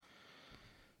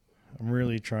I'm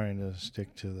really trying to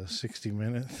stick to the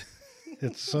 60-minute.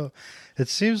 It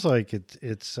seems like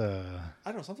it's. I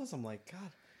don't know. Sometimes I'm like,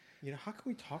 God, how can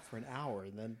we talk for an hour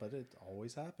but it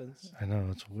always happens. I know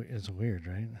it's weird,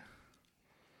 right?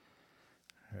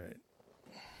 All right.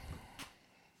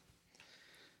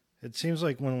 It seems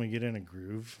like when we get in a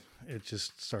groove, it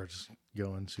just starts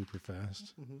going super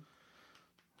fast. Mm-hmm.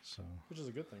 So, which is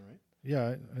a good thing, right?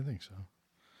 Yeah, I think so.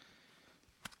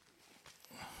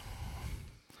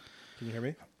 Can you hear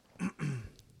me?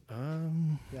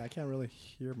 Yeah, I can't really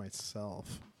hear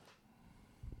myself.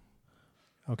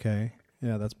 Okay.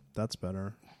 Yeah, that's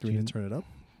better. Do we need to turn it up?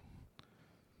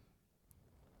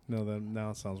 No, then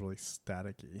now it sounds really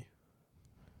staticky.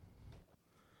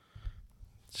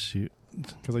 Shoot.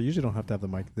 Because I usually don't have to have the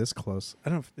mic this close. I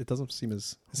don't know. It doesn't seem it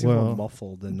seems more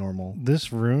muffled than normal.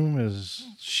 This room is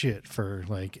shit for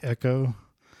like echo.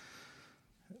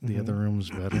 The other room's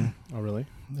better. Oh, really?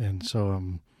 And so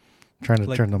I'm trying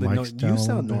to turn the mics down. You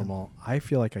sound normal. I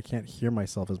feel like I can't hear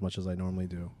myself as much as I normally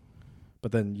do.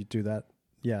 But then you do that.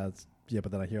 Yeah,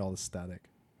 but then I hear all the static.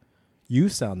 You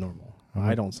sound normal.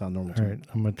 I don't sound normal. All right,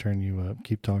 I'm going to turn you up.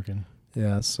 Keep talking.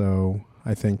 Yeah, so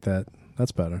I think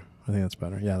that's better. I think that's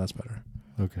better. Yeah, that's better.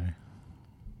 Okay.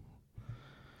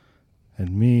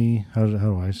 And me, how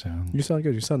do I sound? You sound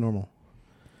good. You sound normal.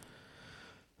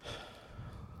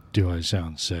 Do I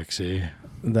sound sexy?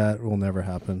 That will never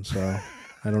happen, so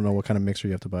I don't know what kind of mixer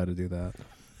you have to buy to do that.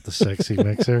 The sexy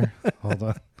mixer? Hold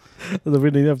on. We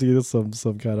need to have to get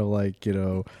some kind of like,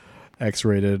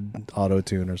 X-rated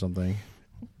auto-tune or something.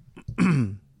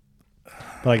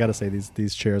 But I got to say,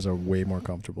 these chairs are way more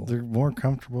comfortable. They're more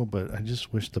comfortable, but I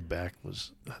just wish the back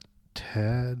was a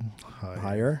tad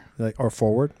higher, or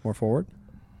forward, more forward.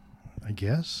 I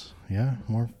guess, yeah,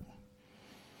 more.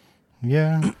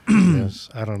 Yeah, yes.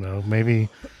 I don't know. Maybe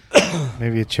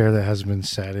a chair that hasn't been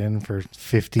sat in for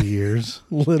 50 years.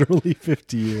 Literally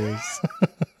 50 years.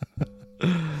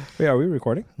 Wait, are we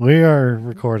recording? We are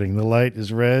recording. The light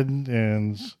is red,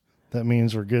 and that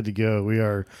means we're good to go. We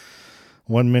are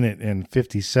 1 minute and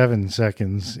 57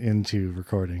 seconds into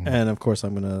recording. And of course,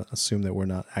 I'm going to assume that we're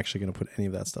not actually going to put any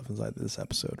of that stuff inside this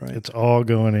episode, right? It's all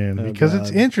going in because it's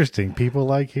interesting. People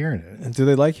like hearing it. And do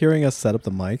they like hearing us set up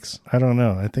the mics? I don't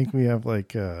know. I think we have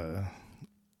like 11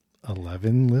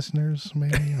 listeners,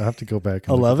 maybe. I'll have to go back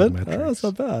and 11? Look at the Oh, that's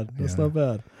not bad. That's Yeah. not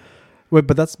bad. Wait,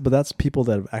 but that's people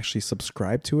that have actually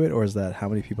subscribed to it, or is that how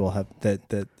many people have that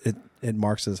it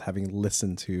marks as having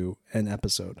listened to an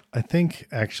episode? I think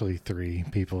actually 3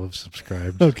 people have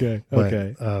subscribed. Okay. But,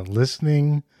 Okay.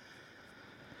 Listening,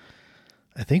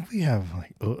 I think we have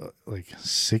like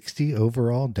 60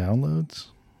 overall downloads.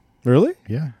 Really?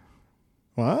 Yeah.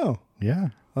 Wow. Yeah.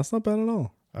 That's not bad at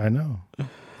all. I know.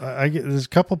 I get there's a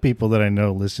couple people that I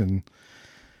know listen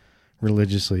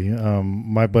religiously.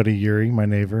 My buddy Yuri, my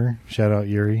neighbor, shout out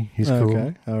Yuri. He's cool.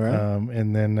 Okay. All right.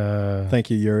 And then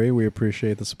Thank you, Yuri. We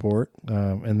appreciate the support.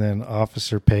 and then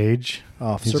Officer Page.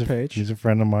 Page. He's a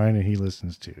friend of mine, and he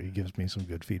listens too. He gives me some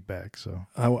good feedback. So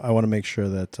I want to make sure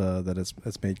that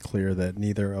it's made clear that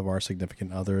neither of our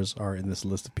significant others are in this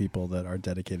list of people that are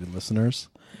dedicated listeners.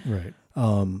 right.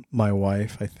 My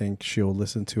wife, I think she'll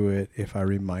listen to it if I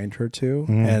remind her to,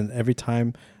 Mhm. and every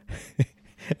time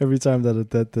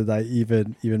that I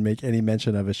even make any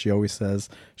mention of it, she always says,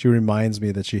 she reminds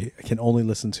me that she can only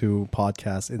listen to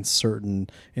podcasts in certain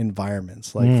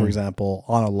environments, like for example,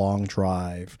 on a long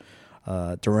drive,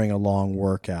 during a long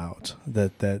workout,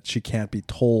 that she can't be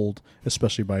told,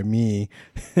 especially by me,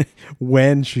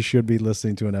 when she should be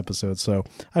listening to an episode. So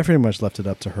I pretty much left it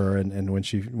up to her, and when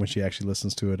she actually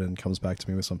listens to it and comes back to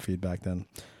me with some feedback, then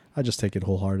I just take it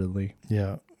wholeheartedly.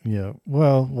 Yeah. Yeah.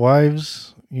 Well,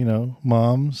 wives,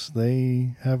 moms,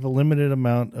 they have a limited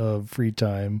amount of free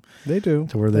time. They do.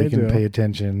 To where they can pay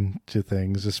attention to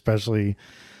things, especially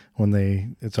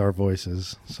when it's our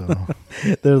voices. So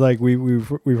they're like, we've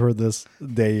heard this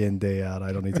day in, day out.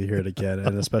 I don't need to hear it again.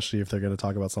 And especially if they're going to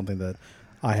talk about something that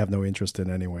I have no interest in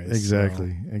anyways.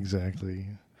 Exactly. So. Exactly.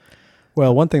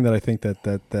 Well, one thing that I think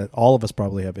that all of us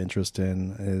probably have interest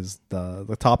in is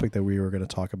the topic that we were going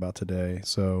to talk about today.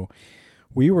 So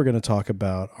we were going to talk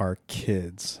about our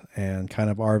kids and kind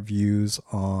of our views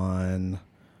on.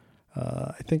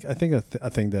 I think a thing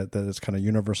that is kind of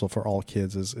universal for all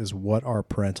kids is what are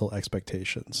parental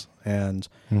expectations. And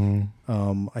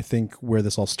I think where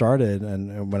this all started,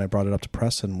 and when I brought it up to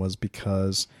Preston, was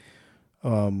because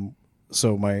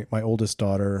so my oldest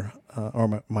daughter,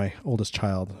 or my oldest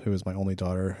child, who is my only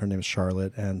daughter, her name is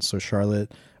Charlotte. And so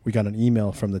Charlotte, we got an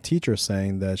email from the teacher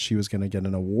saying that she was going to get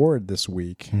an award this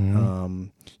week,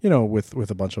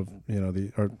 with a bunch of,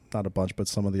 or not a bunch, but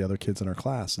some of the other kids in our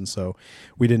class. And so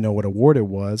we didn't know what award it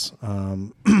was.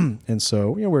 And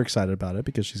so, we're excited about it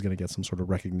because she's going to get some sort of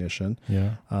recognition.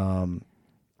 Yeah.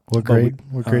 What grade?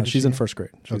 What grade? She's in first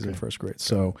grade. She's in first grade.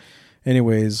 So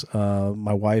anyways,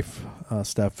 my wife,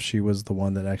 Steph, she was the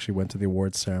one that actually went to the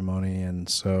awards ceremony. And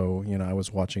so, I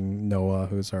was watching Noah,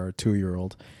 who's our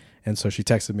 2-year-old. And so she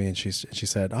texted me and she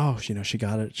said, "Oh, she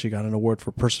got it. She got an award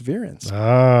for perseverance."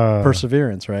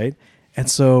 Perseverance, right? And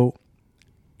so,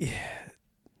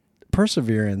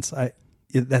 perseverance,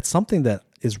 that's something that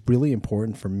is really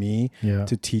important for me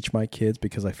to teach my kids,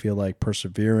 because I feel like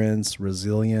perseverance,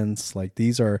 resilience, like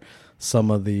these are some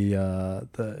of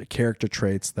the character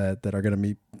traits that are going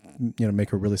to be, make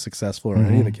her really successful, or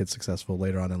any of the kids successful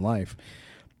later on in life.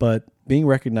 But being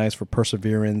recognized for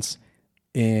perseverance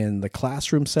in the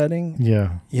classroom setting,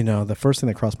 the first thing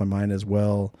that crossed my mind is,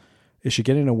 well, is she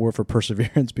getting an award for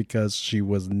perseverance because she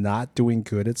was not doing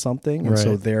good at something, and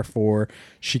so therefore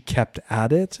she kept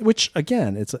at it? Which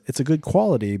again, it's a good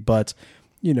quality, but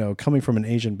coming from an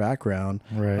Asian background,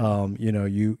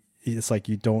 it's like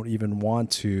you don't even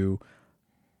want to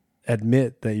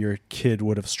admit that your kid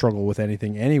would have struggled with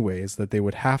anything anyways, that they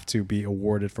would have to be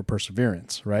awarded for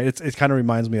perseverance, right? It kind of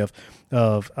reminds me of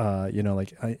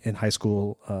like in high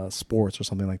school sports or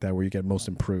something like that, where you get most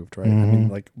improved, right? I mean,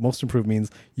 like most improved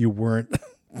means you weren't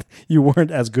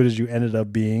as good as you ended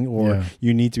up being, or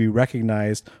you need to be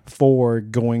recognized for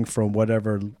going from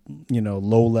whatever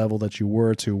low level that you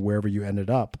were to wherever you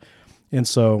ended up. And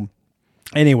so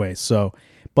anyway,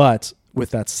 but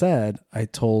with that said, I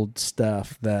told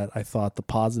Steph that I thought the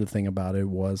positive thing about it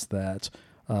was that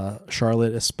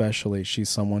Charlotte especially, she's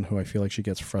someone who I feel like she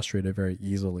gets frustrated very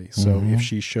easily. So if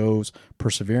she shows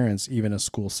perseverance, even in a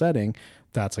school setting,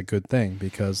 that's a good thing,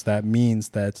 because that means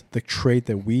that the trait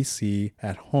that we see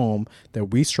at home that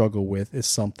we struggle with is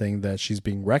something that she's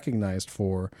being recognized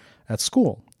for at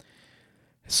school.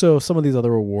 So some of these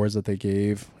other awards that they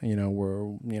gave,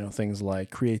 were, things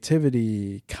like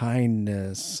creativity,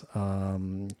 kindness,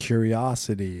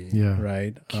 curiosity,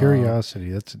 right?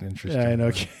 Curiosity. That's an interesting I know.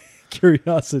 word.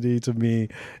 Curiosity, to me,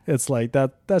 it's like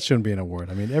that shouldn't be an award.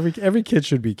 I mean, every kid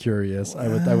should be curious. I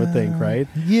would think, right?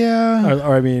 Yeah.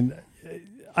 Or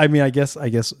I guess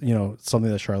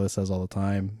something that Charlotte says all the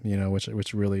time,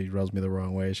 which really rubs me the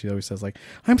wrong way. She always says, like,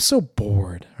 "I'm so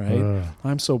bored," right?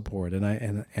 I'm so bored, and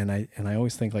I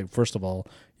always think, like, first of all,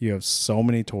 you have so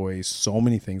many toys, so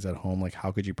many things at home. Like,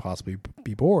 how could you possibly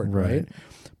be bored, right?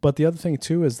 But the other thing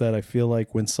too is that I feel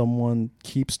like when someone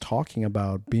keeps talking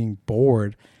about being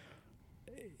bored,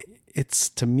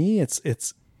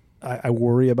 I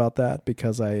worry about that,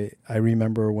 because I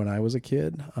remember when I was a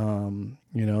kid,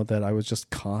 that I was just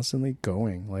constantly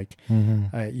going, like,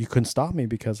 you couldn't stop me,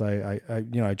 because I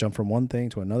jumped from one thing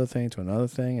to another thing to another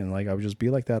thing. And like, I would just be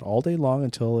like that all day long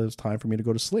until it was time for me to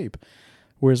go to sleep.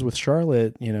 Whereas with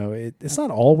Charlotte, it's not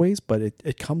always, but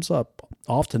it comes up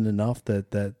often enough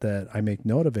that I make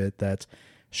note of it, that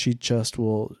she just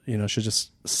will, she'll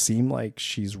just seem like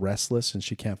she's restless and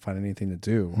she can't find anything to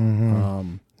do.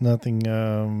 Nothing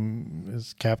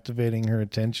is captivating her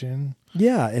attention.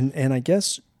 Yeah, and I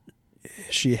guess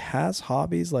she has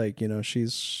hobbies, like,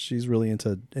 she's really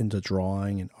into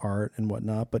drawing and art and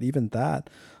whatnot, but even that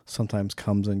sometimes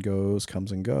comes and goes.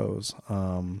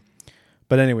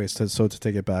 But anyways, to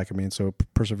take it back, I mean, so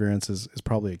perseverance is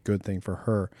probably a good thing for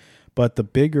her, but the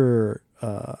bigger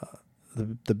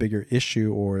the bigger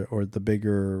issue or the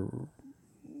bigger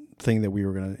thing that we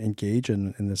were going to engage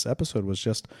in this episode was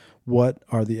just, what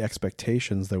are the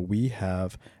expectations that we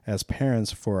have as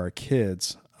parents for our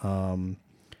kids?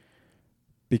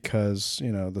 Because,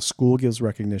 the school gives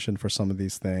recognition for some of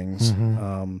these things.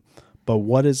 But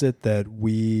what is it that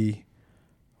we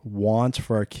want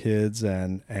for our kids,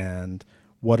 and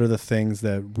what are the things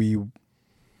that we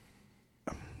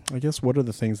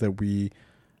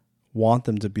want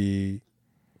them to be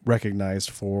recognized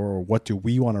for, or what do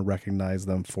we want to recognize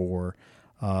them for?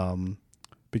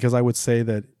 Because I would say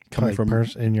that coming from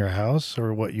in your house,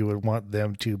 or what you would want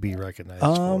them to be recognized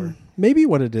for. Maybe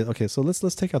what it is. Okay, so let's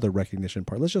take out the recognition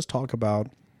part. Let's just talk about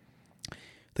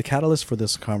the catalyst for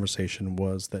this conversation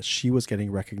was that she was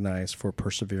getting recognized for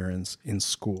perseverance in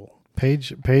school.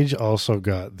 Paige also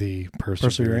got the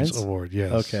perseverance award.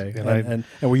 Yes. Okay. And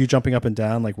were you jumping up and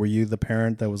down? Like, were you the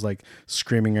parent that was like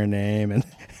screaming her name and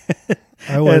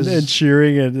I was and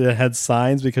cheering and had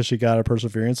signs because she got a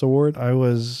perseverance award? I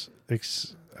was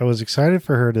was excited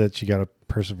for her that she got a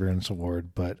Perseverance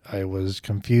Award, but I was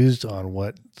confused on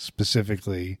what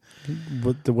specifically.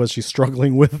 What was she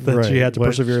struggling with that she had to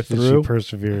persevere through? She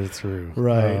persevered through,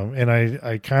 right? And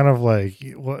I kind of like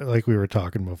we were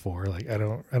talking before. Like I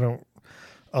don't.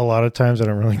 A lot of times I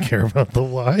don't really care about the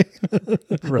why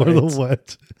right. or the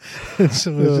what. And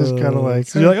so it's just kind of like,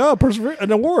 so you're like, oh, Perseverance,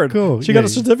 an award. Cool. She got a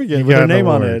certificate with her name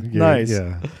on it. Nice.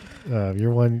 Yeah.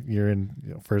 You're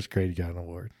in first grade. You got an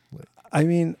award. I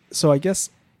mean, so I guess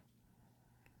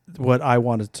what I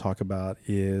wanted to talk about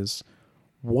is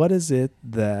what is it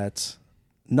that,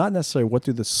 not necessarily what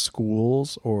do the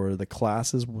schools or the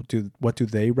classes what do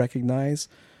they recognize,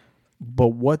 but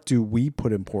what do we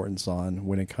put importance on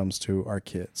when it comes to our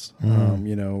kids?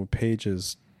 Paige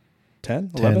is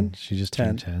 10, 11? She just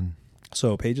turned 10.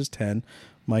 So Paige is 10.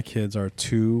 My kids are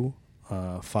 2,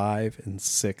 5, and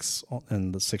 6,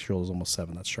 and the 6-year-old is almost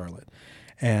 7. That's Charlotte.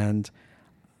 And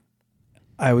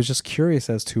I was just curious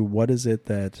as to what is it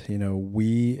that,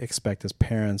 we expect as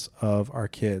parents of our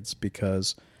kids,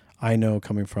 because I know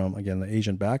coming from, again, the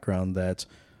Asian background that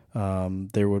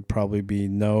there would probably be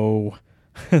no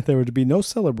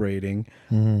celebrating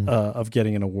of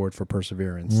getting an award for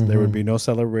perseverance. Mm-hmm. There would be no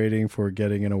celebrating for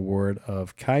getting an award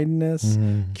of kindness,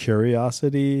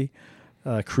 curiosity,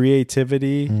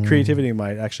 creativity. Creativity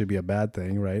might actually be a bad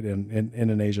thing, right? In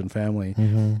an Asian family.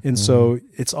 And so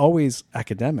it's always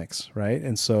academics, right?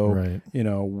 And so,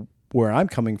 where I'm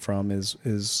coming from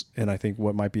is, and I think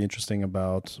what might be interesting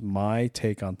about my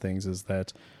take on things is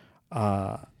that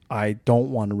I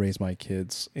don't want to raise my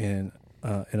kids in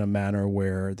a manner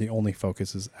where the only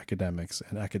focus is academics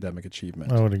and academic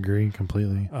achievement. I would agree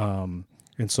completely.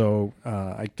 And so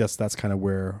I guess that's kind of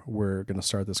where we're going to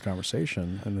start this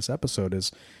conversation in this episode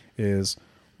is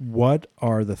what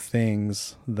are the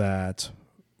things that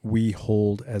we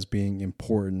hold as being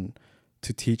important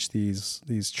to teach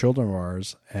these children of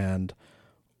ours, and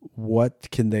what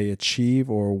can they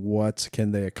achieve or what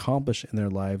can they accomplish in their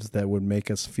lives that would make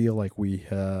us feel like we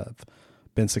have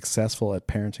been successful at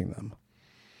parenting them.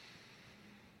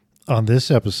 On this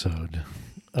episode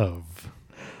of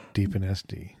Deep in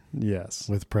SD. Yes.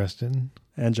 With Preston.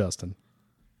 And Justin.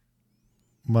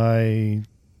 My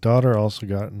daughter also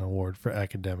got an award for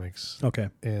academics. Okay.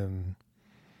 In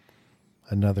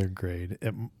another grade.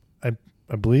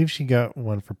 I believe she got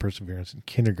one for perseverance in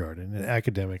kindergarten and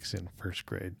academics in first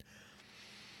grade.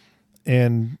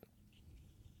 And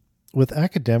with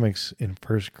academics in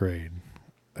first grade,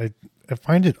 I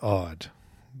find it odd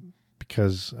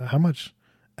because how much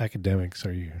academics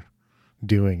are you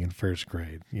doing in first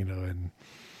grade, and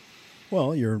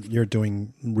well, you're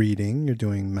doing reading, you're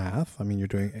doing math. I mean, you're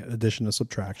doing addition and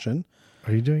subtraction.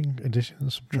 Are you doing addition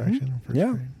and subtraction in first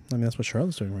grade? I mean, that's what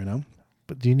Charlotte's doing right now.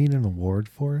 But do you need an award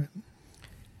for it?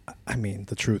 I mean,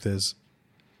 the truth is,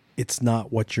 it's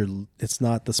not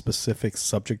the specific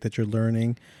subject that you're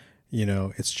learning.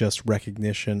 It's just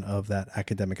recognition of that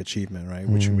academic achievement, right?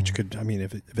 Which could, I mean,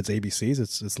 if it's ABCs,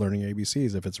 it's learning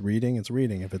ABCs. If it's reading, it's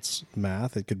reading. If it's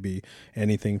math, it could be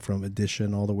anything from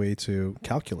addition all the way to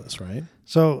calculus, right?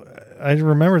 So I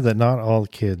remember that not all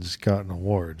kids got an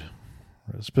award,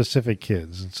 specific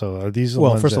kids. And so are these the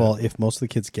ones first of all, if most of the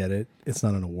kids get it, it's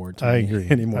not an award to me agree.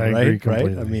 anymore, I agree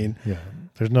completely. Right? I mean, yeah,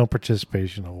 there's no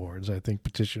participation awards. I think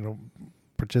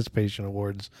participation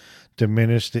awards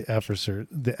diminish the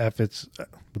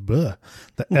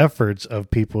efforts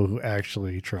of people who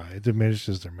actually try. It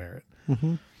diminishes their merit.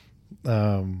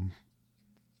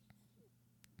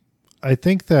 I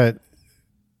think that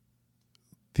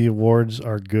the awards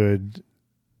are good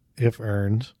if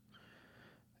earned,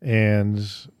 and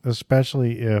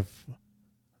especially if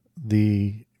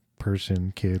the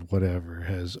person, kid, whatever,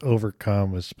 has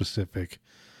overcome a specific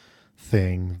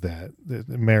thing that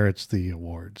merits the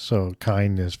award. So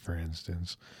kindness, for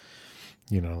instance,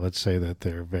 let's say that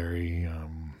they're very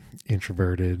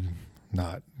introverted,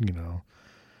 not,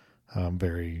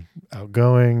 very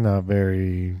outgoing, not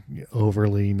very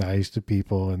overly nice to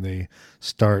people, and they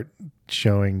start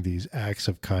showing these acts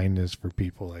of kindness for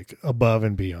people like above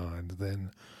and beyond, then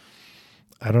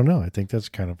I don't know. I think that's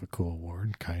kind of a cool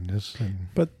award, kindness.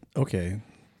 But okay.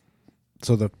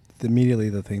 So immediately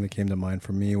the thing that came to mind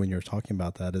for me when you're talking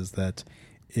about that is that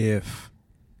if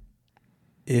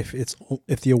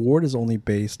the award is only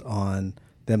based on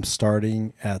them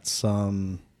starting at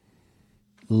some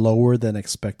lower than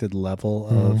expected level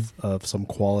of some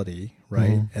quality,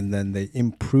 right? And then they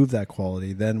improve that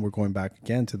quality, then we're going back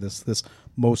again to this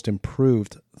most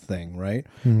improved thing, right?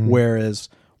 Whereas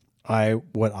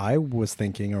what I was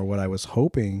thinking or what I was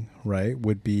hoping, right,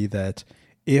 would be that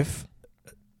if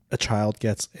a child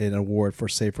gets an award for,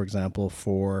 say, for example,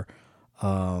 for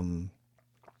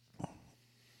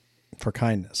for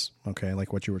kindness, okay,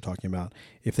 like what you were talking about,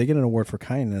 if they get an award for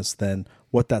kindness, then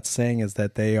what that's saying is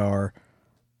that they are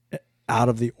out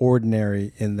of the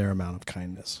ordinary in their amount of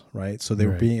kindness, right? So they're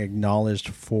Right. being acknowledged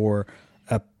for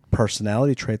a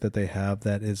personality trait that they have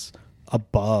that is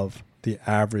above the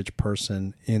average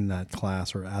person in that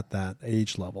class or at that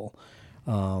age level.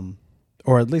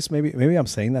 Or at least maybe I'm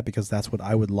saying that because that's what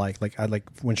I would like. Like I like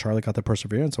when Charlotte got the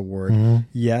Perseverance Award.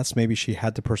 Yes, maybe she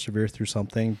had to persevere through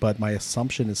something, but my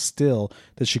assumption is still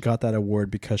that she got that award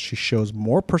because she shows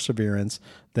more perseverance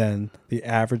than the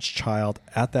average child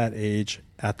at that age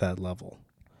at that level.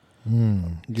 So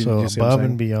you see what I'm above saying?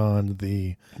 and beyond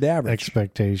the average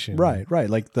expectation, right.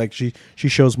 Like she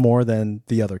shows more than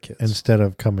the other kids. instead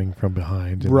of coming from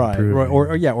behind, and Right,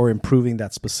 improving. or improving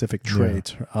that specific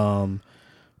trait.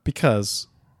 Because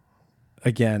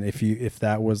again, if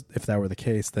that were the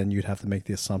case, then you'd have to make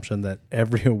the assumption that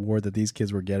every award that these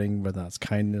kids were getting, whether that's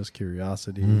kindness,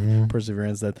 curiosity,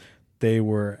 perseverance, that they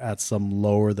were at some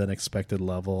lower than expected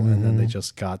level, and then they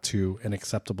just got to an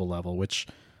acceptable level, which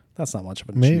that's not much of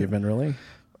an achievement, really.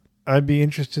 I'd be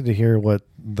interested to hear what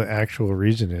the actual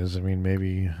reason is. I mean,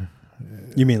 maybe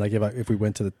You mean like if we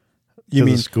went to the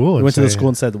the school we and went to the say- school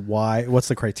and said why? What's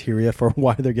the criteria for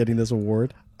why they're getting this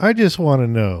award? I just want to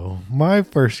know. My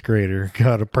first grader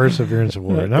got a Perseverance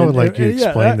Award, and I would like you to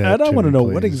explain that. And I want to me, know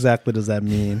what please. exactly does that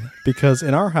mean? Because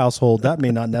in our household, that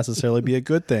may not necessarily be a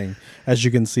good thing. As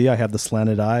you can see, I have the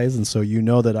slanted eyes, and so you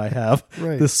know that I have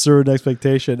Right. this certain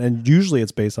expectation, and usually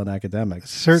it's based on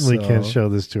academics. Certainly So- can't show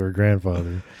this to her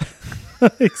grandfather.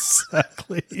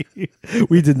 Exactly.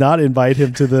 We did not invite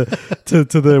him to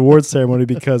the award ceremony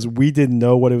because we didn't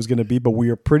know what it was going to be, but we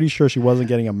were pretty sure she wasn't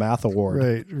getting a math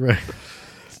award. Right.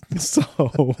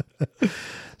 So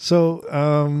So,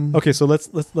 okay, so let's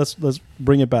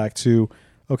bring it back to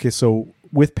so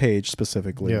with Paige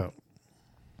specifically, yeah.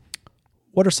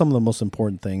 what are some of the most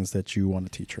important things that you want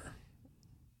to teach her?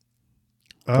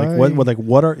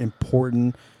 What are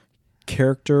important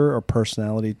character or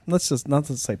personality? Let's just not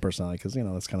to say personality because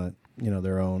that's kind of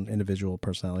their own individual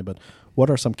personality, but what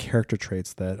are some character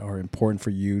traits that are important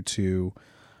for you to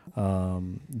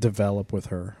develop with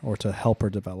her or to help her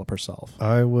develop herself?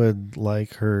 I would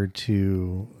like her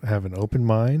to have an open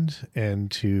mind and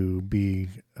to be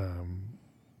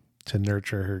to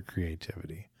nurture her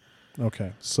creativity.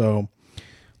 Okay, so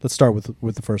let's start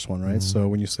with the first one, right? So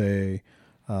when you say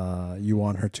you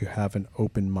want her to have an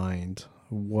open mind,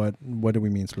 what do we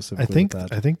mean specifically with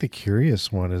that? I think the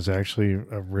curious one is actually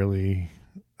a really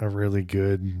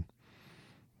good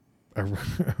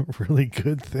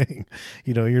thing.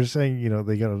 You're saying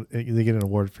they get an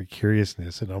award for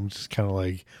curiousness, and I'm just kind of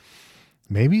like,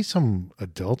 maybe some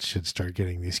adults should start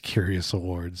getting these curious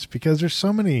awards, because there's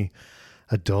so many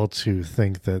adults who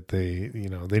think that they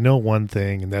know one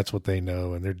thing and that's what they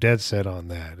know, and they're dead set on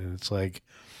that. And it's like,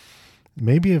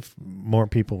 maybe if more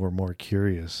people were more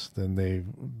curious, then they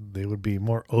would be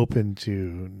more open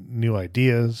to new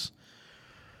ideas,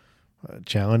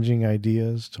 challenging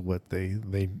ideas to what they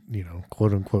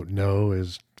quote unquote know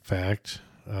is fact,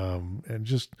 and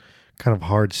just kind of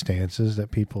hard stances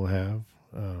that people have.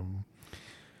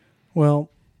 Well,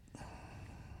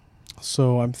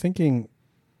 so I'm thinking,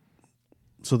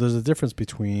 so there's a difference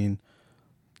between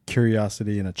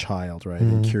curiosity in a child, right,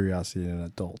 and curiosity in an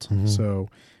adult. So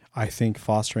I think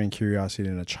fostering curiosity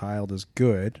in a child is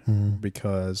good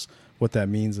because what that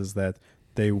means is that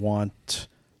they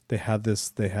have this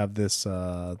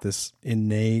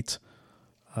innate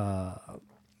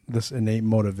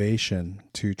motivation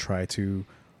to try to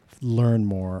learn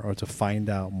more or to find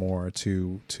out more,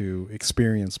 to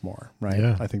experience more, right?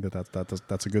 Yeah. I think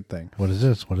that's a good thing. What is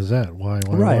this? What is that? Why?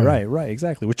 Right,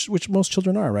 exactly. Which most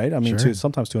children are, right? I mean, Sure.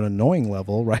 sometimes to an annoying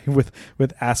level, right?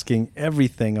 With asking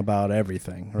everything about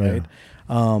everything, right?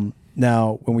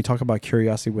 Now, when we talk about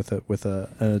curiosity with an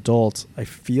adult, I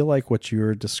feel like what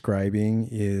you're describing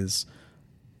is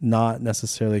not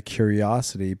necessarily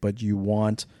curiosity, but you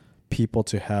want people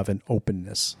to have an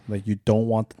openness. Like, you don't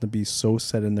want them to be so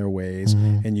set in their ways,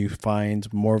 and you find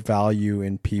more value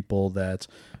in people that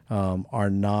are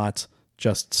not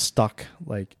just stuck,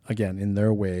 like, again, in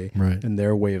their way, Right. in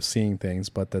their way of seeing things,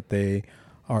 but that they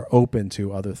are open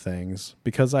to other things.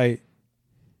 Because I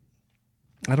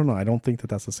don't know. I don't think that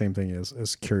that's the same thing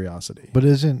as curiosity. But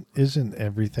isn't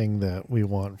everything that we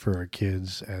want for our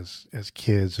kids as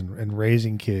kids and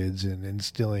raising kids and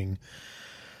instilling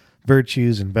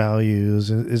virtues and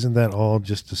values, isn't that all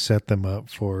just to set them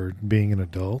up for being an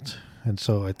adult? And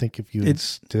so I think if you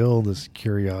instill this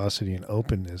curiosity and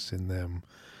openness in them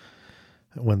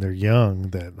when they're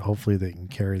young, that hopefully they can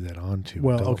carry that on to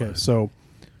Well, adulthood. okay, so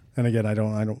And again, I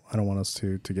don't want us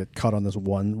to get caught on this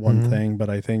one thing, but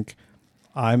I think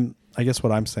I guess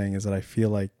what I'm saying is that I feel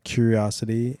like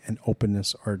curiosity and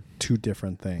openness are two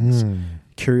different things.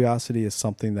 Curiosity is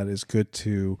something that is good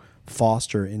to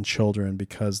foster in children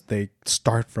because they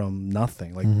start from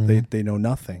nothing. Like they know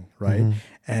nothing, right?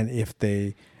 And if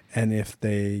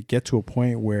they get to a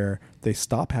point where they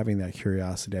stop having that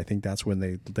curiosity, I think that's when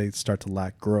they start to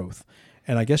lack growth.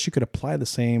 And I guess you could apply the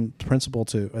same principle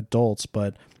to adults,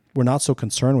 but we're not so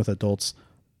concerned with adults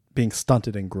being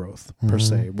stunted in growth per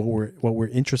se. What we're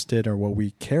interested or what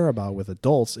we care about with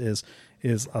adults is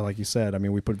like you said, I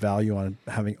mean, we put value on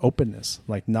having openness,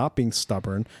 like not being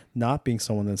stubborn, not being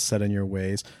someone that's set in your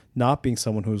ways, not being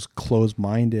someone who's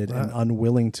closed-minded and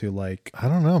unwilling to like. I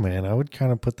don't know, man. I would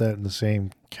kind of put that in the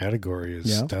same category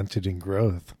as stunted in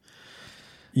growth.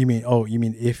 You mean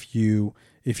if you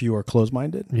are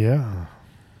closed-minded? Yeah.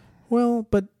 Well,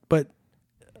 but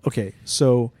okay,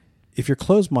 so if you're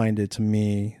closed-minded, to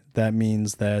me, that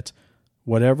means that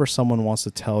whatever someone wants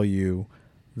to tell you,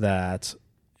 that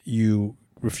you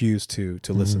refuse to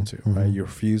listen to, right? You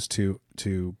refuse to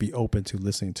be open to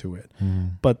listening to it.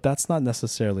 But that's not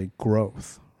necessarily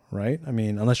growth, right? I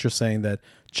mean, unless you're saying that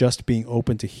just being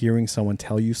open to hearing someone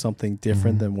tell you something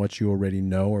different than what you already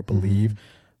know or believe,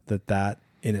 that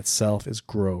in itself is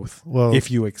growth. Well, if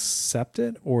you accept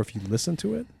it or if you listen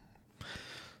to it.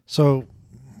 So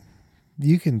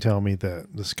you can tell me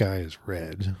that the sky is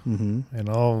red,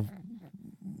 and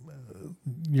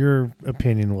your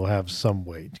opinion will have some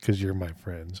weight because you're my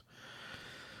friends.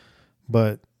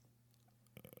 But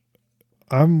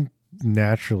I'm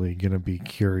naturally going to be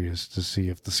curious to see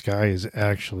if the sky is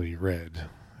actually red.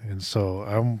 And so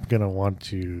I'm going to want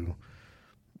to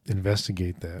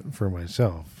investigate that for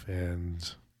myself.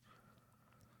 And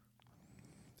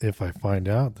if I find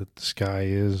out that the sky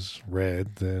is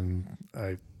red, then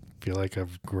I feel like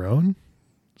I've grown.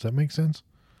 Does that make sense?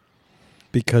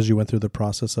 Because you went through the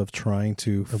process of trying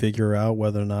to figure out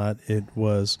whether or not it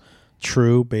was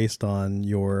true based on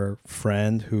your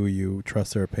friend who you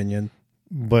trust their opinion.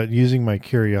 But using my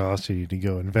curiosity to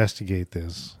go investigate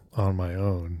this on my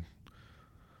own.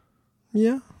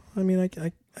 Yeah. I mean,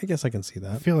 I guess I can see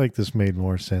that. I feel like this made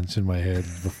more sense in my head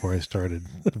before I started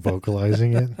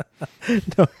vocalizing it.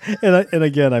 No, and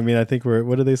again, I mean, I think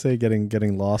what do they say?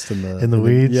 Getting lost in the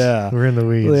weeds. Yeah, we're in the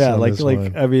weeds. Yeah,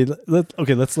 I mean,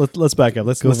 let's back up.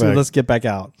 Let's get back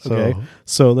out. Okay,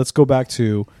 so let's go back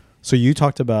to. So you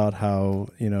talked about how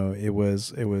it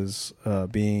was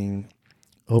being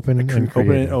open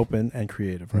and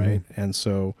creative, right? And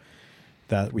so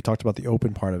that we talked about the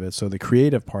open part of it. So the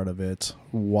creative part of it,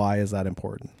 why is that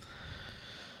important?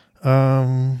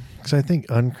 Because I think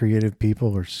uncreative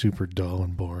people are super dull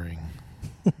and boring.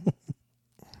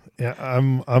 Yeah,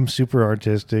 I'm super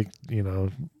artistic.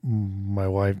 My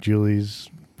wife Julie's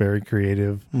very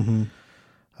creative.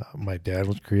 My dad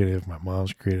was creative. My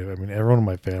mom's creative. I mean, everyone in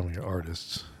my family are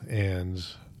artists, and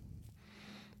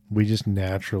we just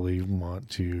naturally want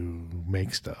to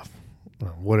make stuff,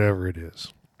 whatever it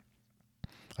is.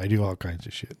 I do all kinds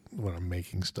of shit when I'm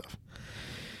making stuff.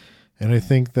 And I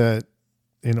think that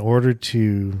in order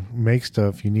to make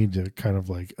stuff, you need to kind of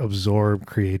like absorb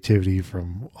creativity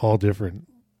from all different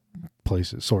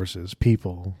places, sources,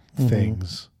 people,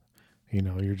 things.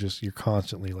 You're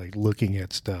constantly like looking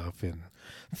at stuff and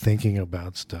thinking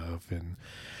about stuff. And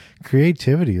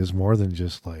creativity is more than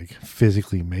just like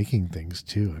physically making things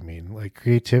too. I mean, like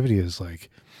creativity is like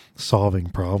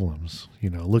solving problems,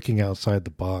 looking outside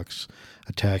the box,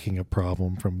 attacking a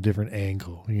problem from a different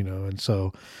angle, and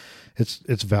so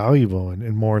it's valuable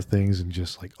in more things than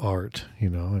just like art, I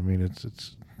mean,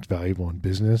 it's valuable in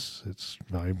business. It's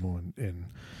valuable in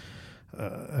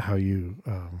how you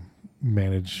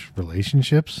manage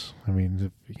relationships. I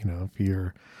mean, if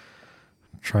you're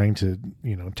trying to,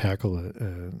 tackle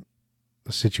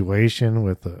a situation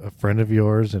with a friend of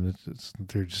yours and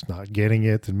they're just not getting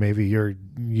it, then maybe you're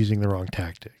using the wrong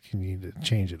tactic. You need to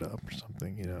change it up or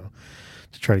something,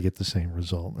 to try to get the same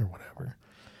result or whatever.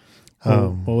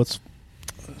 What's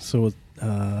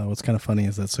kind of funny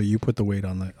is that, so you put the weight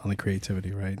on the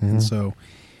creativity, right? And so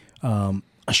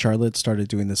Charlotte started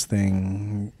doing this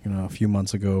thing, a few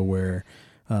months ago where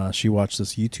she watched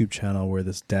this YouTube channel where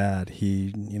this dad,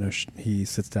 he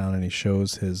sits down and he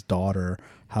shows his daughter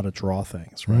how to draw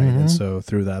things, right? Mm-hmm. And so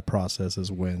through that process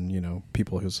is when,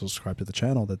 people who subscribe to the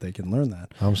channel, that they can learn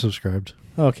that. I'm subscribed.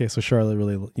 Okay, so Charlotte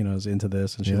really, is into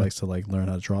this, and she Yeah. likes to learn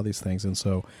how to draw these things. And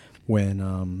so when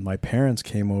my parents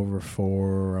came over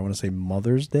for, I want to say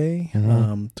Mother's Day,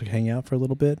 to hang out for a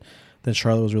little bit, then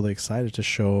Charlotte was really excited to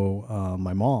show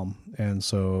my mom. And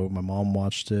so my mom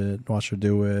watched her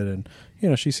do it,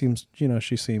 and she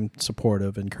seemed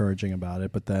supportive, encouraging about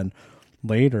it. But then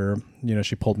later,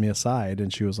 she pulled me aside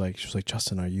and she was like,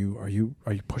 Justin, are you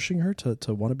pushing her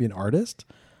to want to be an artist?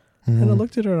 Mm-hmm. And I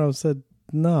looked at her and I said,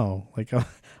 no, I'm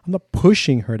not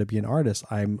pushing her to be an artist.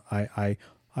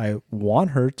 I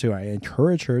want her to, I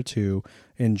encourage her to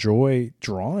enjoy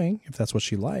drawing if that's what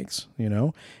she likes,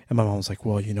 And my mom was like,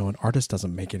 well, an artist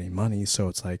doesn't make any money. So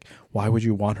it's like, why would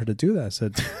you want her to do that? I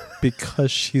said, because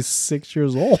she's 6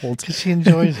 years old. Because she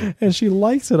enjoys it. And she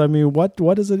likes it. I mean, what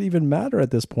does it even matter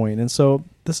at this point? And so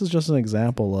this is just an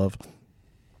example of,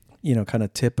 kind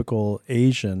of typical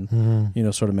Asian,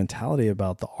 sort of mentality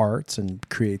about the arts and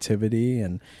creativity.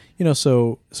 And,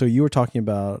 so you were talking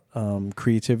about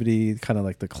creativity, kind of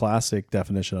like the classic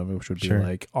definition of it, which would be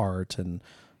like art and,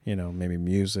 maybe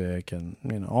music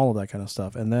and, all of that kind of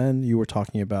stuff. And then you were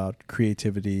talking about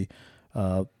creativity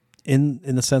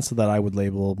in the sense that I would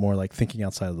label more like thinking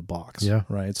outside of the box. Yeah.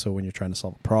 Right. So when you're trying to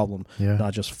solve a problem,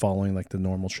 not just following like the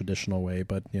normal traditional way,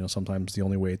 but sometimes the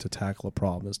only way to tackle a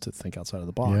problem is to think outside of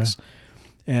the box.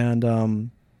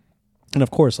 Yeah. And of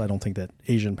course, I don't think that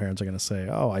Asian parents are going to say,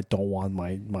 oh, I don't want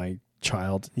my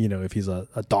child, if he's a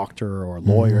doctor or a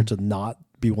lawyer, to not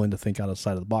be willing to think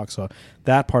outside of the box. So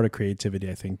that part of creativity,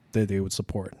 I think that they would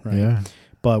support. Right. Yeah.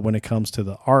 But when it comes to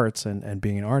the arts and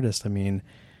being an artist, I mean,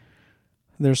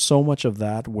 there's so much of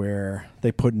that where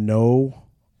they put no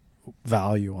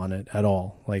value on it at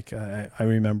all. Like I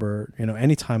remember,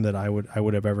 anytime that I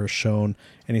would have ever shown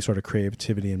any sort of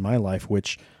creativity in my life,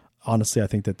 which honestly, I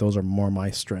think that those are more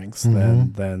my strengths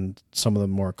than some of the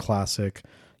more classic,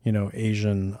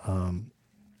 Asian,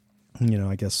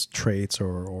 I guess traits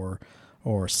or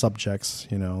subjects,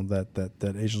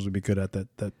 that Asians would be good at, that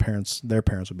their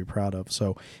parents would be proud of.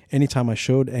 So anytime I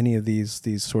showed any of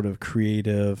these sort of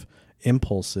creative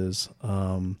impulses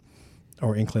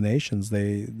or inclinations,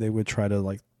 they would try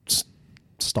to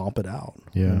stomp it out.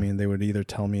 Yeah. I mean, they would either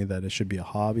tell me that it should be a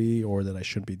hobby or that I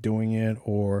shouldn't be doing it,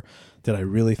 or that I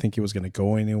really think it was going to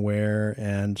go anywhere.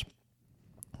 And,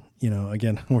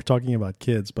 again, we're talking about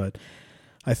kids, but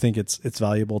I think it's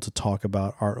valuable to talk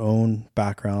about our own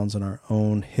backgrounds and our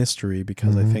own history,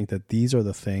 because I think that these are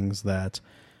the things that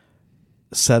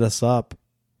set us up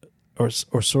or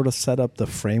sort of set up the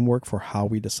framework for how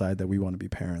we decide that we want to be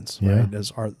parents, right?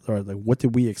 As what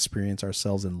did we experience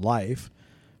ourselves in life,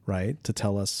 right? To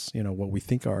tell us, what we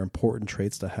think are important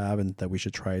traits to have and that we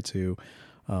should try to,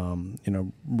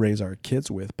 raise our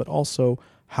kids with, but also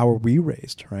how are we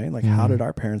raised, right? Like how did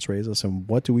our parents raise us, and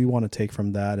what do we want to take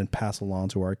from that and pass along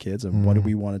to our kids, and what do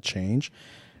we want to change?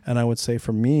 And I would say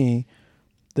for me,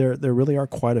 there really are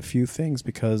quite a few things,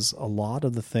 because a lot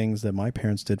of the things that my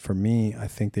parents did for me, I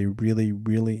think they really,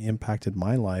 really impacted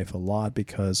my life a lot,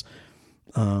 because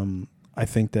I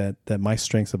think that my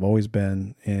strengths have always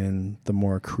been in the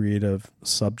more creative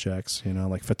subjects,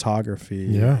 like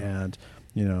photography and,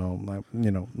 I'm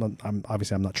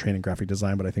not trained in graphic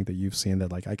design, but I think that you've seen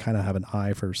that, I kind of have an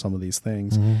eye for some of these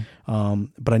things.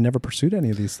 But I never pursued any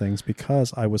of these things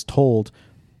because I was told,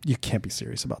 you can't be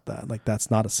serious about that. That's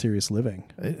not a serious living.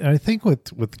 I think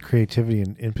with creativity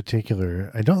in particular,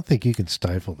 I don't think you can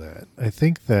stifle that. I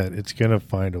think that it's going to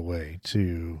find a way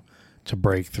to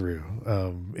break through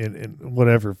in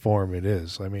whatever form it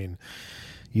is. I mean,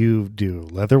 you do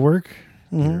leather work,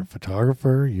 you're a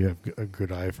photographer, you have a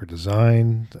good eye for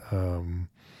design,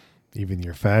 even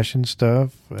your fashion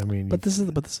stuff. I mean, but this is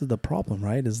the problem,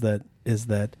 right? Is that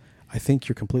I think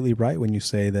you're completely right when you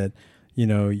say that,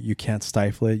 you can't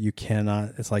stifle it. You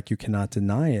cannot, it's like you cannot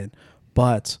deny it.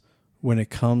 But when it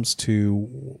comes to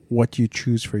what you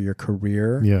choose for your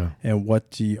career, and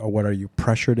what are you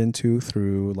pressured into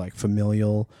through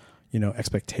familial,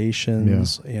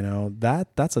 expectations,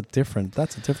 that's a different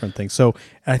thing. So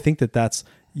I think that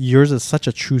yours is such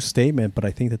a true statement, but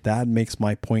I think that makes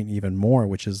my point even more,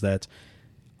 which is that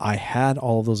I had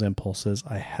all of those impulses,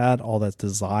 I had all that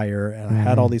desire, and I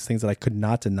had all these things that I could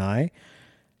not deny.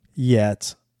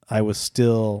 Yet I was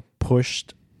still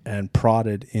pushed and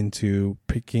prodded into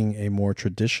picking a more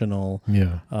traditional,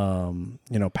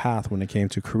 path when it came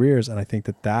to careers. And I think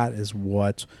that is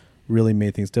what really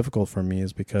made things difficult for me,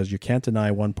 is because you can't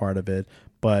deny one part of it.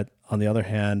 But on the other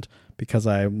hand, because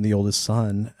I'm the oldest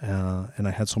son and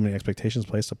I had so many expectations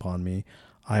placed upon me,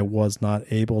 I was not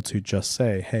able to just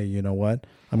say, hey, you know what?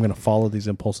 I'm going to follow these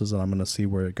impulses and I'm going to see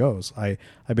where it goes. I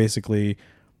basically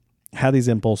had these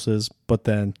impulses, but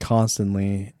then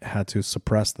constantly had to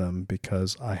suppress them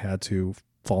because I had to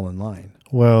fall in line.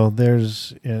 Well,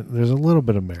 there's a little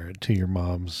bit of merit to your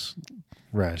mom's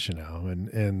rationale,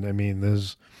 and I mean,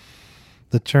 there's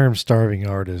the term starving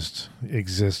artist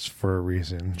exists for a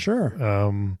reason. Sure.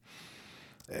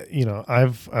 You know,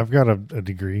 I've got a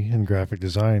degree in graphic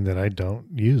design that I don't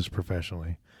use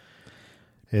professionally.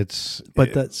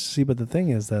 But the thing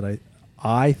is that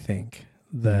I think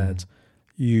that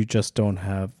you just don't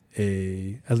have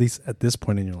at least at this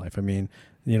point in your life. I mean,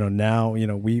 you know, now, you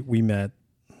know, we met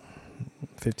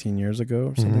 15 years ago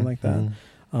or something like that.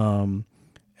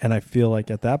 And I feel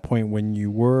like at that point when you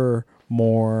were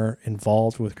more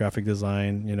involved with graphic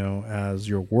design, you know, as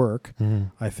your work,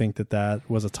 I think that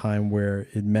was a time where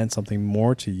it meant something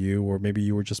more to you, or maybe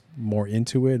you were just more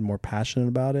into it, more passionate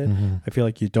about it. I feel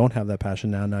like you don't have that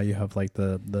passion now. Now you have like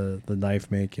the knife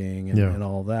making and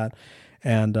all of that.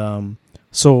 And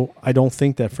so I don't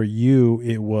think that for you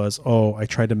it was, oh, I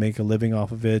tried to make a living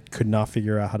off of it, could not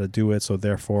figure out how to do it, so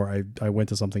therefore I went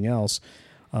to something else.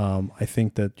 I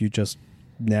think that you just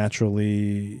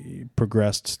naturally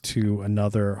progressed to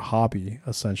another hobby,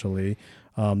 essentially,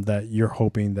 that you're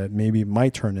hoping that maybe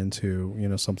might turn into, you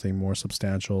know, something more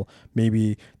substantial,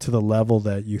 maybe to the level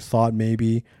that you thought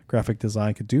maybe graphic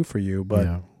design could do for you.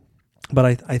 But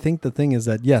I think the thing is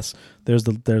that, yes, there's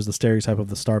the stereotype of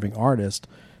the starving artist,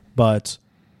 but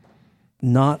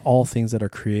not all things that are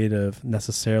creative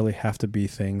necessarily have to be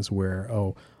things where,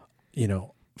 oh, you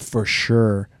know, for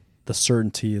sure the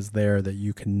certainty is there that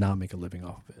you cannot make a living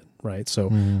off of it, right? So,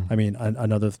 I mean,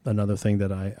 another thing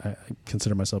that I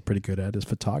consider myself pretty good at is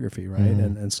photography, right?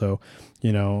 And so,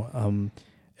 you know,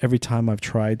 every time I've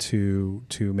tried to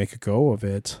make a go of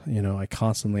it, you know, I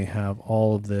constantly have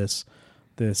all of this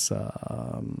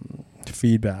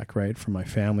feedback, right, from my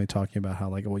family talking about how,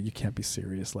 like, well, you can't be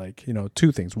serious. Like, you know,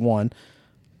 two things. One,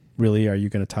 really, are you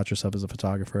going to touch yourself as a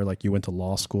photographer? Like, you went to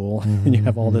law school and you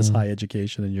have all this high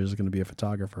education and you're just going to be a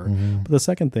photographer. But the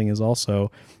second thing is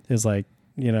like,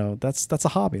 you know, that's a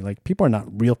hobby. Like, people are not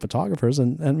real photographers.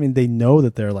 And I mean, they know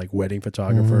that they're like wedding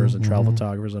photographers and travel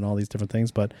photographers and all these different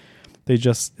things, but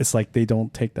it's like, they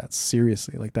don't take that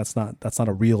seriously. Like, that's not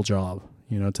a real job,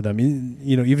 you know, to them.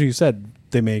 You know, even if you said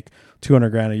they make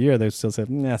 $200,000 a year, they still say,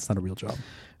 that's not a real job.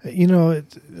 You know,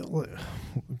 it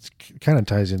kind of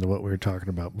ties into what we were talking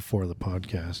about before the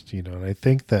podcast, you know, and I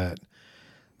think that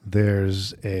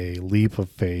there's a leap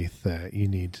of faith that you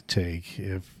need to take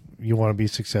if you want to be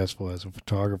successful as a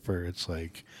photographer. It's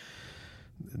like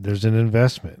there's an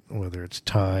investment, whether it's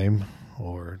time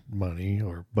or money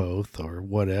or both or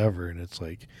whatever. And it's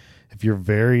like, if you're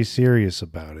very serious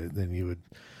about it, then you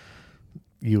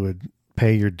would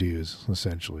pay your dues,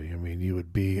 essentially. I mean, you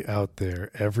would be out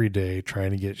there every day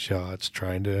trying to get shots,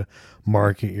 trying to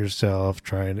market yourself,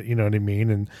 trying to, you know what I mean?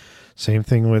 And same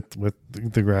thing with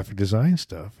the graphic design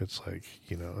stuff. It's like,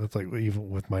 you know, it's like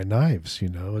even with my knives, you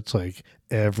know, it's like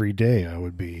every day I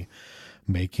would be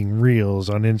making reels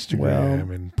on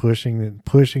Instagram and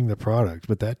pushing the product,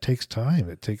 but that takes time.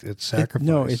 It's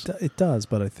sacrifice. It does,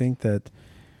 but I think that,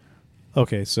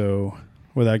 okay, so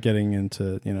without getting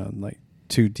into, you know, like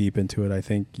too deep into it, I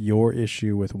think your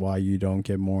issue with why you don't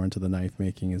get more into the knife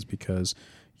making is because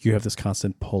you have this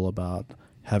constant pull about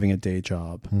having a day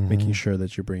job, making sure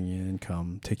that you're bringing in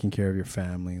income, taking care of your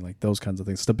family, like those kinds of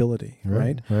things, stability,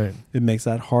 right? Right. It makes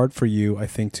that hard for you, I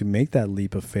think, to make that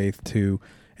leap of faith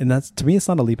and that's, to me, it's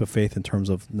not a leap of faith in terms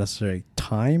of necessarily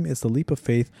time. It's the leap of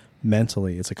faith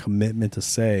mentally. It's a commitment to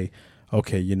say,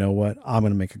 okay, you know what? I'm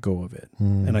going to make a go of it.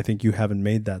 And I think you haven't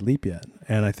made that leap yet.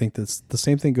 And I think that's the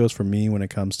same thing goes for me when it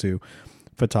comes to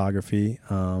photography.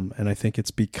 And I think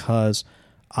it's because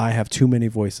I have too many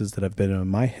voices that have been in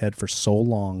my head for so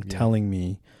long telling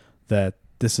me that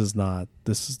this is not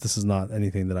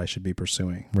anything that I should be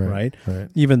pursuing. Right.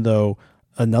 Even though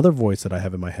another voice that I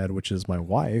have in my head, which is my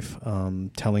wife,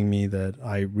 telling me that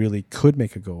I really could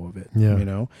make a go of it. You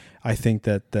know, I think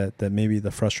that maybe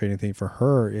the frustrating thing for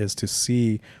her is to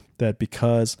see that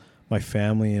because my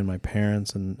family and my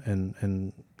parents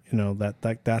and you know,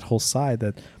 that whole side,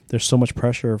 that there's so much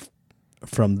pressure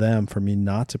from them for me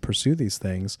not to pursue these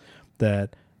things,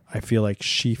 that I feel like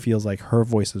she feels like her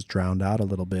voice is drowned out a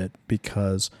little bit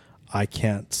because I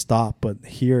can't stop but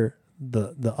hear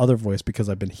the other voice, because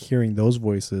I've been hearing those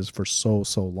voices for so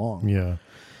long. Yeah.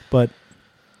 But,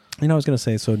 you know, I was going to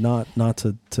say, so not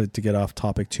to get off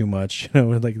topic too much, you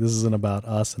know, like this isn't about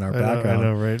us and our background. I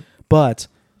know, right? But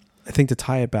I think to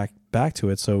tie it back to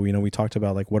it. So, you know, we talked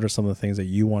about like, what are some of the things that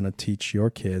you want to teach your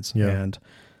kids? And,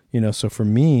 So for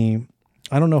me,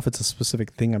 I don't know if it's a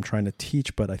specific thing I'm trying to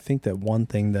teach, but I think that one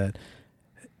thing that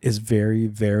is very,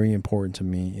 very important to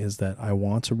me is that I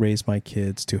want to raise my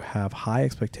kids to have high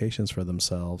expectations for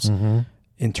themselves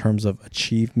in terms of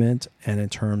achievement and in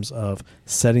terms of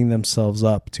setting themselves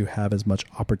up to have as much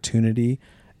opportunity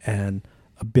and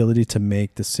ability to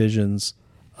make decisions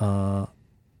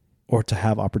or to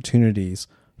have opportunities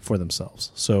for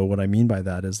themselves. So what I mean by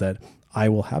that is that I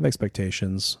will have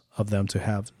expectations of them to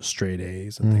have straight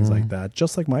A's and things like that,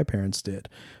 just like my parents did,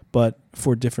 but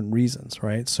for different reasons,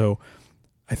 right? So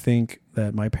I think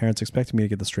that my parents expected me to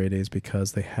get the straight A's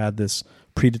because they had this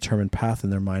predetermined path in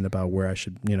their mind about where I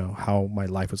should, how my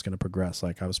life was going to progress.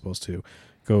 Like I was supposed to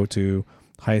go to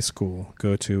high school,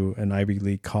 go to an Ivy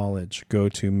League college, go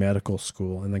to medical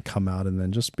school, and then come out and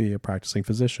then just be a practicing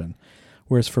physician.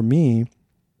 Whereas for me,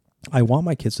 I want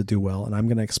my kids to do well, and I'm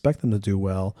going to expect them to do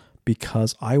well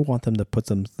because I want them to put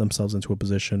themselves into a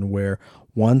position where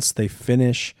once they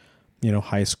finish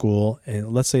high school,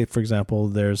 and let's say, for example,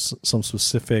 there's some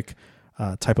specific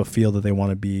type of field that they want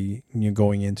to be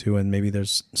going into, and maybe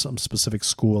there's some specific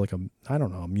school, like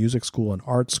a music school, an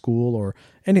art school, or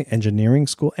any engineering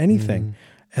school, anything,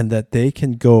 and that they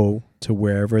can go to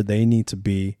wherever they need to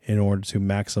be in order to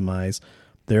maximize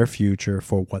their future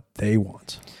for what they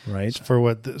want, right?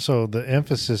 So the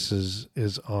emphasis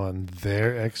is on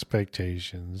their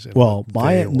expectations.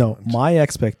 And my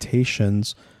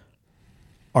expectations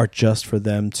are just for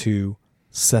them to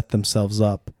set themselves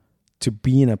up to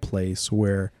be in a place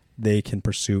where they can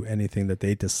pursue anything that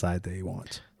they decide they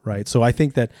want, right? So I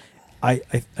think that I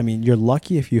mean, you're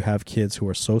lucky if you have kids who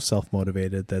are so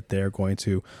self-motivated that they're going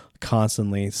to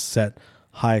constantly set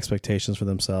high expectations for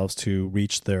themselves to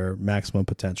reach their maximum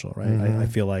potential, right? I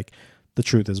feel like the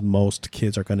truth is most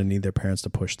kids are going to need their parents to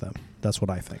push them. That's what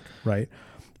I think, right?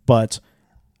 But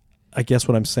I guess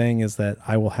what I'm saying is that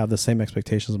I will have the same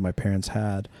expectations that my parents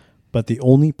had, but the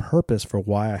only purpose for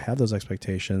why I have those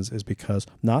expectations is because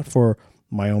not for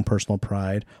my own personal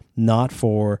pride, not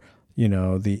for,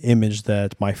 the image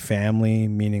that my family,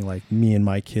 meaning like me and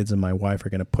my kids and my wife, are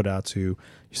going to put out to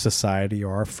society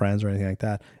or our friends or anything like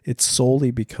that. It's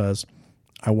solely because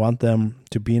I want them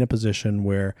to be in a position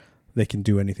where they can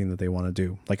do anything that they want to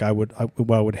do. Like what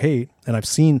I would hate, and I've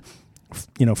seen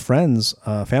friends,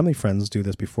 family friends do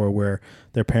this before, where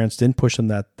their parents didn't push them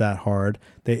that hard.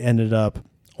 They ended up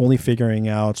only figuring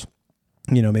out,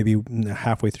 maybe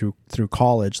halfway through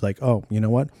college, like, oh, you know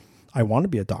what? I want to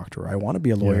be a doctor. I want to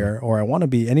be a lawyer, or I want to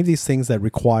be any of these things that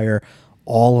require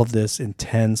all of this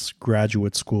intense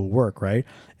graduate school work, right?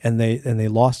 And they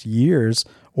lost years,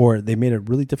 or they made it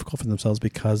really difficult for themselves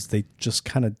because they just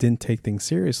kind of didn't take things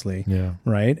seriously,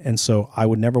 right? And so I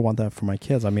would never want that for my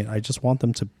kids. I mean, I just want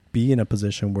them to be in a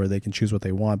position where they can choose what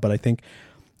they want. But I think,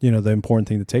 the important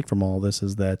thing to take from all of this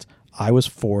is that I was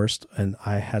forced, and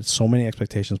I had so many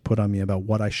expectations put on me about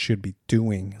what I should be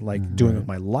doing, like doing with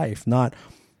my life, not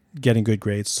getting good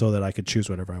grades so that I could choose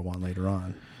whatever I want later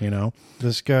on,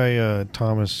 This guy,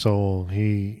 Thomas Sowell,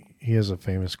 he has a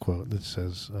famous quote that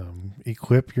says,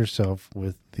 equip yourself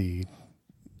with the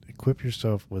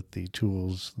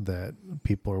tools that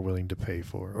people are willing to pay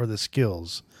for, or the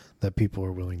skills that people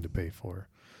are willing to pay for.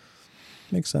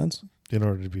 Makes sense. In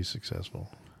order to be successful.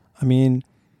 I mean,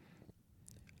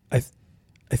 I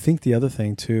think the other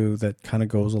thing too that kind of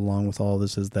goes along with all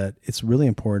this is that it's really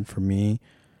important for me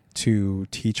to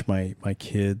teach my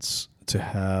kids to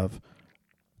have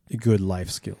good life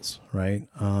skills, right?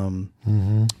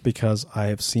 Because I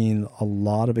have seen a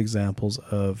lot of examples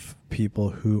of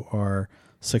people who are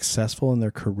successful in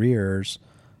their careers,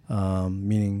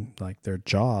 meaning like their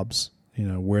jobs,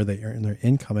 where they earn their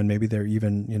income, and maybe they're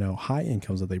even, high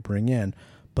incomes that they bring in,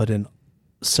 but in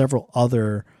several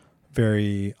other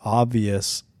very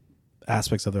obvious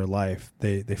aspects of their life,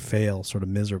 they fail sort of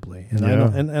miserably. And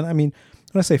I mean,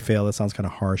 when I say fail, that sounds kind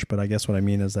of harsh, but I guess what I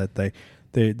mean is that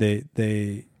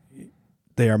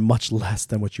they are much less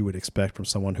than what you would expect from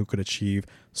someone who could achieve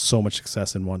so much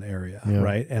success in one area,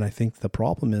 right? And I think the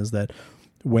problem is that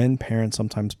when parents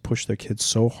sometimes push their kids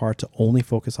so hard to only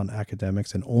focus on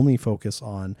academics and only focus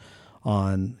on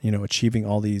achieving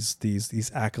all these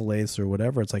accolades or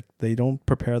whatever, it's like they don't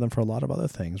prepare them for a lot of other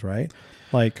things, right?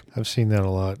 Like I've seen that a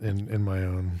lot in my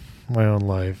own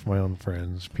life, my own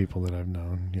friends, people that I've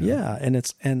known. Yeah, and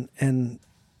it's and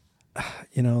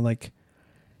like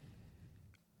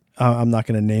I'm not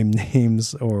going to name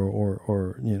names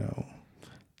or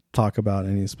talk about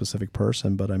any specific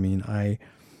person, but I mean I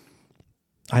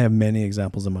have many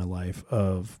examples in my life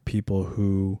of people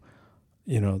who,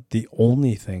 the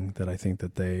only thing that I think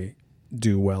that they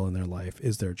do well in their life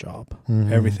is their job.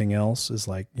 Everything else is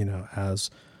like, as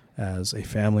as a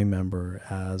family member,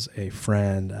 as a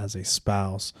friend, as a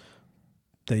spouse,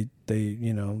 they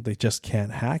just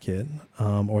can't hack it,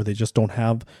 or they just don't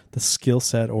have the skill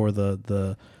set or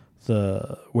the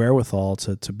wherewithal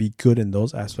to be good in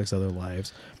those aspects of their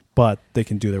lives, but they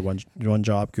can do their one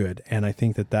job good. And I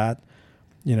think that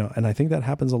and I think that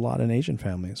happens a lot in Asian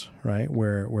families, right?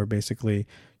 Where basically,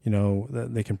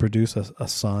 they can produce a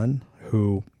son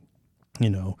who,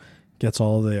 gets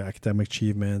all the academic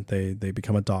achievement, they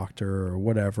become a doctor or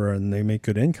whatever, and they make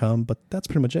good income, but that's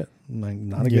pretty much it. Like,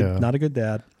 not a good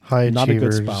dad, high not a good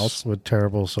achievers spouse with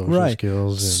terrible social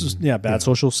skills. And, bad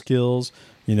social skills.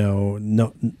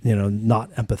 Not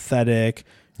empathetic.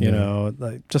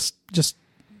 Like just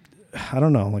I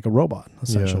don't know, like a robot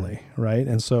essentially, right?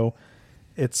 And so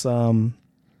it's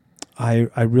I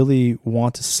really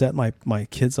want to set my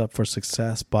kids up for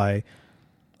success by,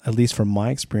 at least from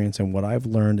my experience and what I've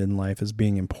learned in life as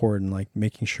being important, like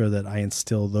making sure that I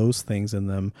instill those things in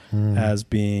them as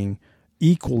being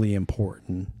equally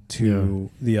important to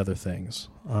the other things.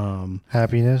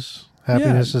 Happiness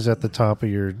is at the top of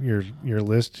your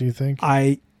list, do you think?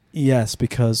 Yes,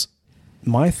 because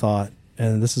my thought,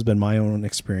 and this has been my own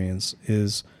experience,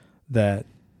 is that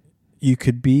you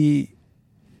could be,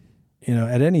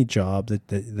 at any job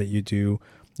that you do,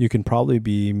 you can probably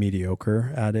be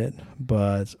mediocre at it,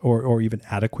 but or even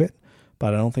adequate,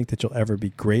 but I don't think that you'll ever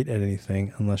be great at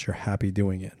anything unless you're happy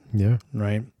doing it. Yeah.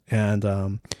 Right. And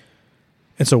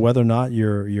so whether or not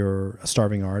you're a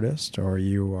starving artist, or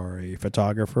you are a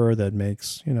photographer that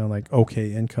makes, like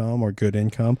okay income or good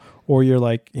income, or you're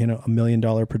like, $1 million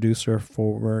producer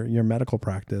for your medical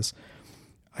practice,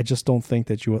 I just don't think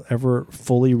that you will ever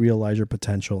fully realize your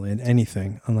potential in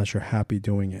anything unless you're happy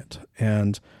doing it.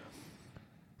 And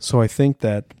so I think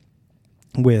that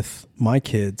with my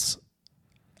kids,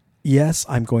 yes,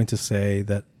 I'm going to say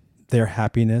that their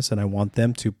happiness, and I want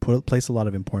them to place a lot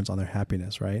of importance on their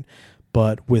happiness, right?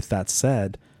 But with that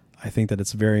said, I think that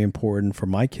it's very important for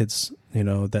my kids,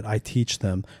 that I teach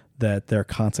them that there are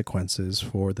consequences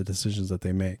for the decisions that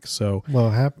they make. So, well,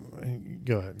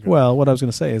 go ahead. Well, what I was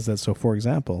going to say is that, so for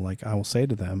example, like I will say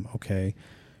to them, okay,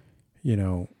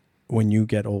 when you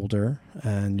get older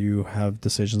and you have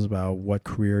decisions about what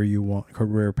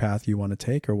career path you want to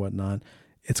take or whatnot,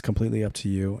 it's completely up to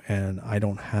you. And I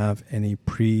don't have any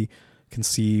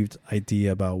preconceived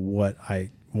idea about what I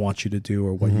want you to do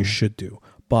or what you should do.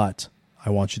 But I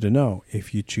want you to know,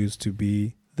 if you choose to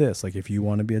be this, like if you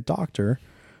want to be a doctor,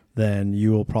 then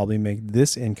you will probably make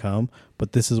this income,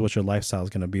 but this is what your lifestyle is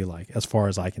going to be like, as far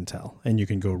as I can tell. And you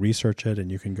can go research it and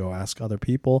you can go ask other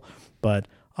people. But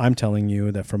I'm telling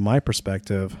you that from my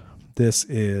perspective, this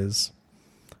is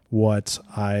what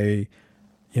I,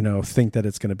 think that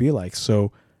it's going to be like.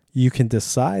 So you can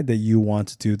decide that you want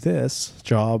to do this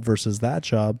job versus that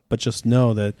job, but just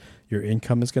know that your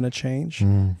income is going to change.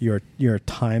 Your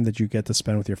time that you get to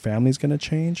spend with your family is going to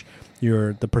change.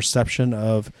 The perception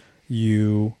of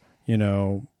you,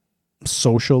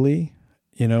 socially,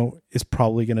 is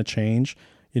probably going to change,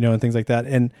 and things like that.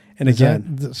 And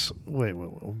again, wait,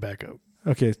 back up.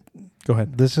 Okay, go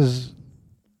ahead. This is,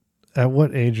 at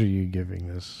what age are you giving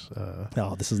this?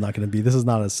 No, this is not going to be. This is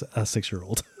not a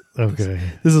 6-year-old. Okay,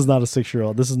 this is not a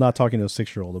 6-year-old. This is not talking to a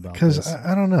 6-year-old about this. Because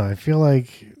I don't know. I feel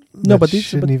like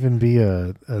shouldn't even be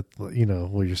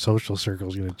your social circle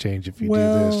is going to change if you do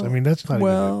this. I mean, that's not even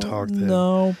a talk.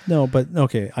 No, but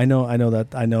okay. I know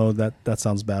that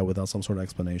sounds bad without some sort of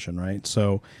explanation, right?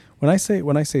 So when I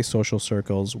say social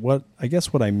circles, what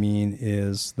I mean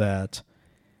is that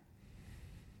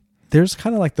there's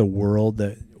kind of like the world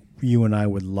that you and I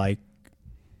would like.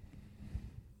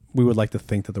 We would like to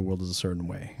think that the world is a certain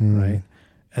way, right?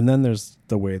 And then there's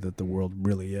the way that the world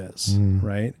really is,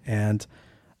 right? And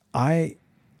I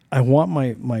want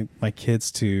my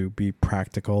kids to be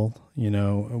practical,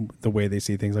 the way they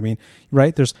see things. I mean,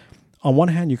 right? There's, on one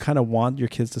hand, you kind of want your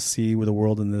kids to see the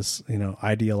world in this,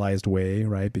 idealized way,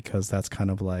 right? Because that's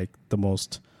kind of like the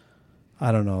most,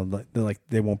 I don't know, like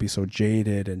they won't be so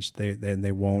jaded, and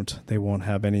they won't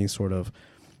have any sort of,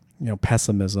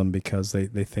 pessimism, because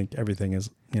they think everything is,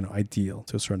 ideal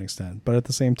to a certain extent. But at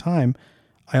the same time,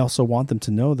 I also want them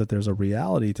to know that there's a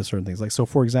reality to certain things. Like, so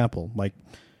for example, like,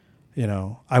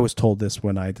 I was told this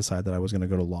when I decided that I was going to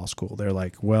go to law school. They're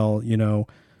like, well,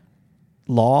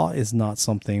 law is not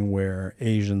something where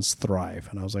Asians thrive.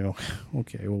 And I was like, oh,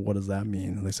 okay, well, what does that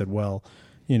mean? And they said, well,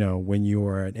 when you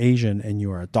are an Asian and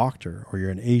you are a doctor, or you're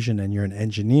an Asian and you're an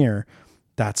engineer,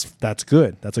 that's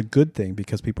good. That's a good thing,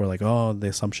 because people are like, oh,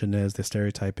 the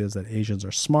stereotype is that Asians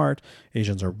are smart.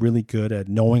 Asians are really good at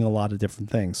knowing a lot of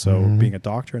different things. So being a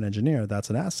doctor and engineer,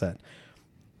 that's an asset.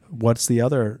 what's the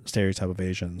other stereotype of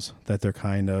Asians? That they're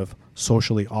kind of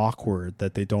socially awkward,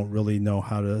 that they don't really know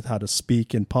how to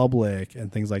speak in public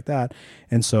and things like that.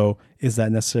 And so is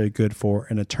that necessarily good for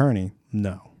an attorney?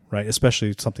 No. Right?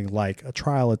 Especially something like a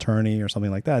trial attorney or something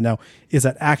like that. Now, is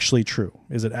that actually true?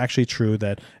 Is it actually true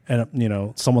that,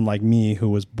 someone like me who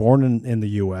was born in the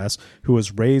U.S., who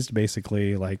was raised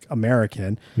basically like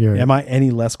American, am I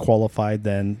any less qualified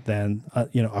than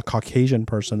a Caucasian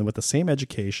person with the same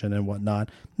education and whatnot?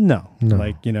 No.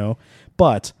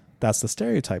 But that's the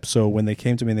stereotype. So when they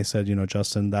came to me and they said,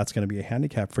 Justin, that's going to be a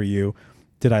handicap for you.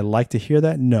 Did I like to hear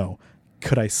that? No.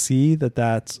 Could I see that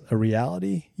that's a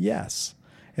reality? Yes.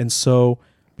 And so,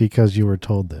 because you were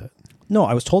told that. No,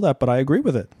 I was told that, but I agree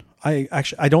with it.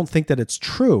 I don't think that it's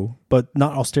true, but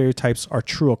not all stereotypes are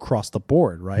true across the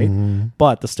board, right? Mm-hmm.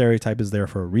 But the stereotype is there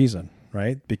for a reason,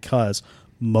 right? Because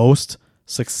most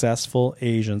successful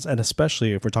Asians, and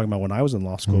especially if we're talking about when I was in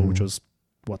law school, mm-hmm. which was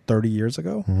 30 years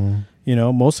ago,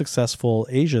 mm-hmm. Most successful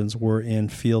Asians were in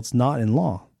fields not in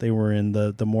law. They were in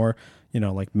the more,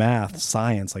 like math,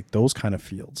 science, like those kind of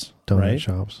fields. Donut right?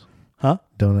 shops. Huh?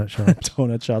 Donut shops.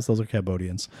 Donut shops. Those are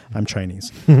Cambodians. I'm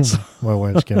Chinese. My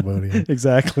wife's Cambodian.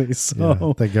 Exactly.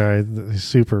 So the guy,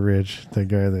 super rich. The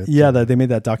guy that that they made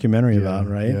that documentary about,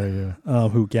 right? Yeah.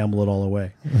 Who gambled it all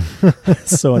away.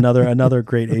 So another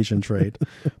great Asian trait.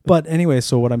 But anyway,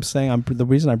 so what I'm saying, the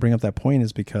reason I bring up that point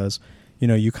is because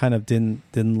you kind of didn't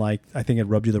like. I think it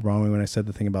rubbed you the wrong way when I said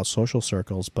the thing about social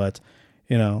circles, but.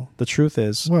 The truth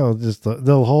is, well, just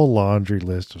the whole laundry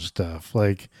list of stuff,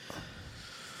 like.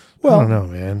 Well, I don't know,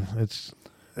 man. It's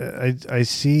I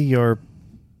see your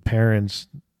parents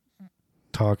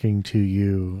talking to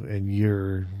you, and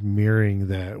you're mirroring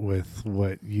that with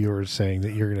what you're saying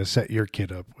that you're going to set your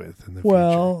kid up with in the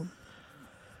future.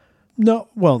 No.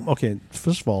 Well, okay.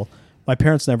 First of all, my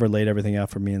parents never laid everything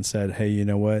out for me and said, "Hey, you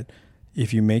know what?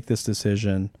 If you make this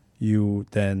decision,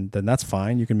 then that's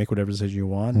fine. You can make whatever decision you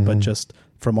want." Mm-hmm. But just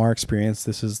from our experience,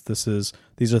 these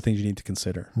are things you need to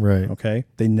consider. Right. Okay.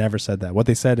 They never said that. What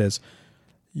they said is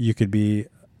you could be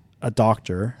a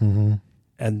doctor, mm-hmm.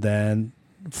 and then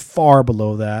far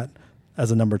below that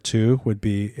as a number 2 would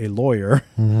be a lawyer,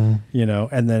 mm-hmm.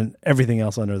 And then everything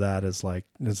else under that is like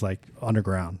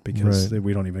underground because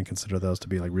we don't even consider those to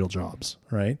be like real jobs.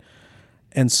 Right.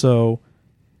 And so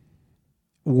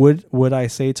would I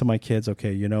say to my kids,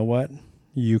 okay, you know what?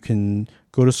 You can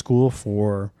go to school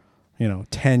for,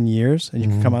 10 years and you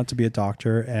mm-hmm. can come out to be a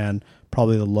doctor, and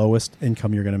probably the lowest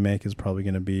income you're going to make is probably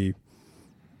going to be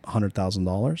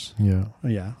 $100,000. Yeah.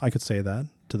 Yeah. I could say that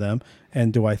to them.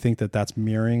 And do I think that that's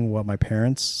mirroring what my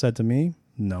parents said to me?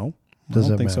 No.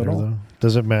 Does it matter though?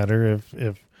 Does it matter if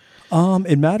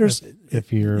it matters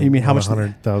if you're how much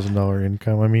 $100,000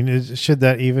 income? I mean, should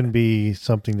that even be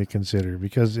something to consider?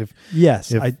 Because if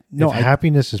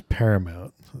happiness is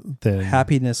paramount, then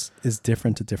happiness is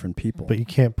different to different people. But you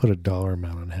can't put a dollar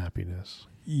amount on happiness.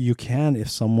 You can if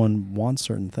someone wants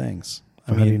certain things.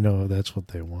 How do you know that's what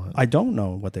they want? I don't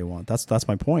know what they want. That's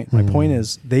my point. Mm-hmm. My point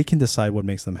is they can decide what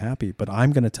makes them happy, but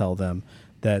I'm going to tell them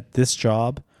that this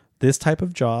type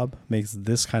of job makes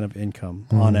this kind of income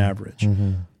mm-hmm. on average.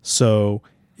 Mm-hmm. So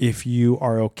if you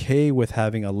are okay with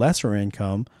having a lesser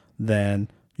income, then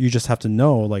you just have to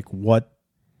know like what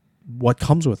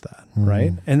comes with that, mm-hmm.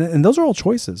 right? And those are all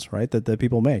choices, right, that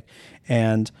people make.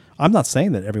 And I'm not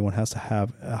saying that everyone has to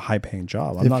have a high-paying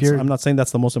job. I'm not saying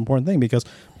that's the most important thing, because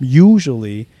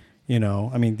usually,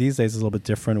 these days it's a little bit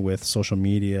different with social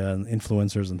media and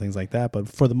influencers and things like that. But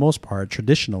for the most part,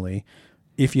 traditionally,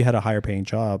 if you had a higher-paying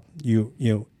job,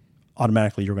 you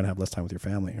automatically you're going to have less time with your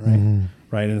family, right? Mm-hmm.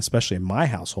 Right, and especially in my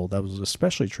household, that was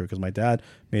especially true because my dad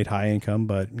made high income,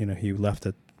 but he left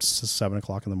at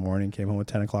 7:00 in the morning, came home at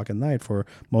 10:00 at night for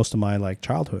most of my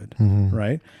childhood, mm-hmm.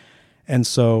 right? And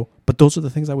so, but those are the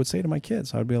things I would say to my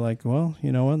kids. I would be like, well,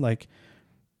 you know what,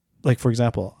 like for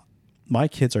example, my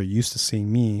kids are used to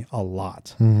seeing me a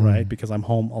lot, mm-hmm. right? Because I'm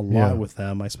home a lot with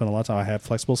them. I spend a lot of time. I have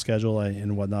flexible schedule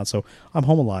and whatnot, so I'm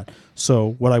home a lot.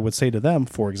 So what I would say to them,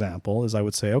 for example, is I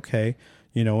would say, okay,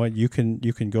 you know what, you can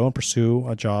go and pursue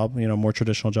a job, more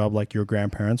traditional job like your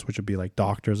grandparents, which would be like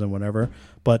doctors and whatever.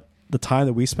 But the time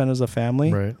that we spend as a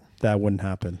family, right, that wouldn't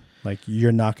happen. Like,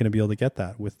 you're not going to be able to get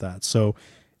that with that. So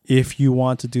if you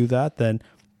want to do that, then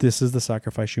this is the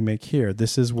sacrifice you make here.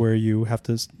 This is where you have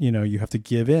to, you have to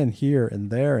give in here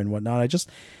and there and whatnot.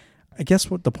 I guess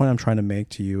what the point I'm trying to make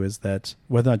to you is that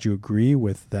whether or not you agree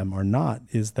with them or not,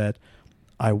 is that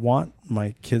I want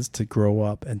my kids to grow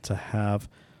up and to have,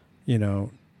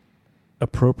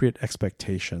 appropriate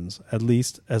expectations, at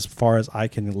least as far as I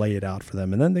can lay it out for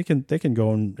them, and then they can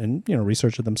go and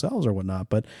research it themselves or whatnot.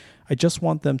 But I just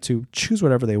want them to choose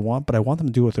whatever they want, but I want them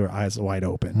to do it with their eyes wide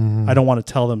open. Mm-hmm. I don't want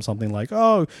to tell them something like,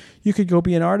 "Oh, you could go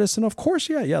be an artist," and of course,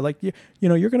 yeah, like you're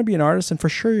going to be an artist, and for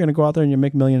sure you're going to go out there and you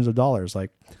make millions of dollars.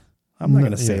 Like, I'm not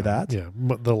going to say that. Yeah,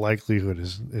 but the likelihood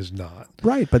is not.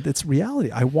 Right, but it's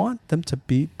reality. I want them to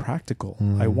be practical.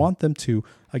 I want them to,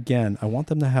 again, I want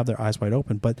them to have their eyes wide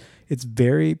open, but it's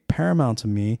very paramount to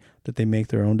me that they make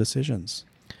their own decisions.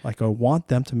 Like, I want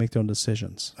them to make their own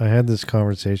decisions. I had this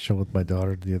conversation with my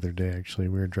daughter the other day, actually.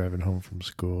 We were driving home from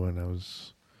school, and I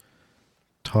was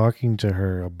talking to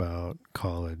her about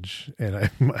college, and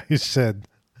I said...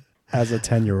 As a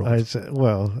 10-year-old.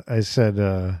 I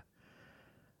said,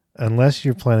 unless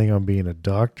you're planning on being a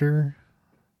doctor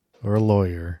or a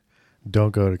lawyer,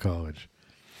 don't go to college.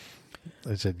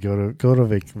 I said, go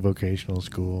to vocational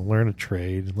school, learn a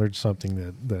trade, learn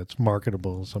something that's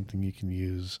marketable, something you can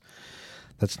use,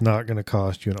 that's not going to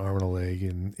cost you an arm and a leg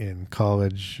in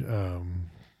college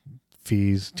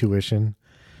fees, tuition,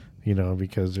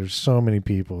 because there's so many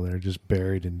people that are just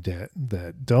buried in debt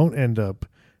that don't end up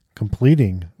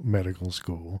completing medical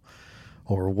school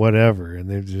or whatever, and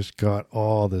they've just got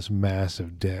all this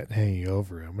massive debt hanging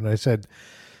over them. And I said,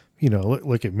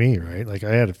 look at me, right? Like,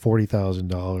 I had a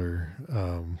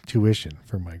 $40,000 tuition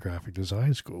for my graphic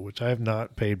design school, which I have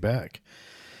not paid back.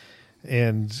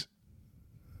 And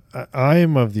I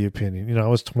am of the opinion, I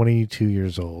was 22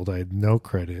 years old. I had no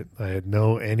credit. I had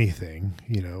no anything,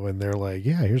 and they're like,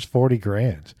 yeah, here's 40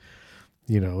 grand,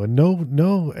 and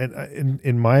no. And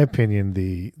in my opinion,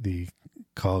 the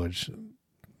college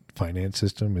finance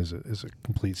system is a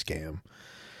complete scam,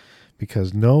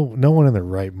 because no one in their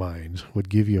right mind would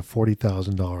give you a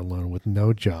 $40,000 loan with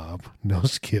no job, no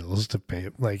skills to pay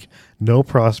it, like no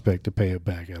prospect to pay it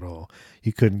back at all.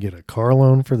 You couldn't get a car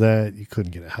loan for that. You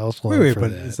couldn't get a house loan for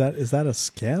but that. Is that a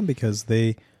scam? Because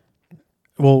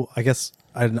well, I guess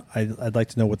I'd like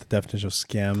to know what the definition of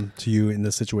scam to you in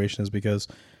this situation is, because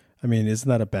I mean, isn't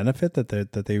that a benefit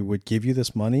that they would give you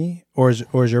this money, or is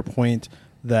your point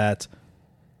that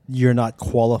you're not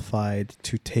qualified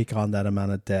to take on that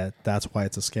amount of debt? That's why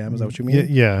it's a scam. Is that what you mean?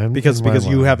 Yeah. Because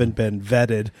you haven't been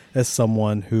vetted as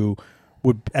someone who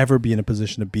would ever be in a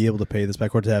position to be able to pay this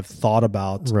back, or to have thought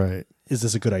about, right, is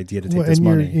this a good idea to take this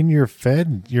money? You're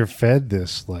fed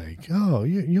this like, oh,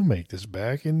 you'll make this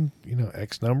back in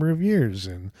X number of years,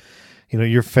 and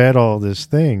you're fed all these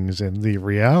things, and the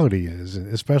reality is,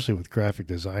 especially with graphic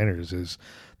designers, is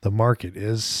the market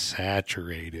is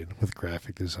saturated with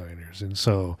graphic designers. And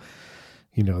so,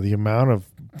 the amount of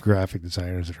graphic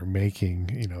designers that are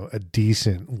making, a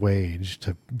decent wage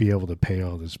to be able to pay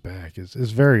all this back is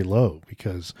very low,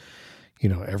 because,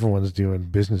 everyone's doing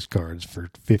business cards for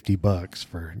 $50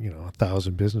 for,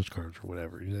 1,000 business cards or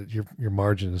whatever. Your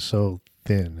margin is so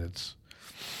thin.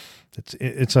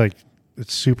 It's like,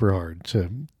 it's super hard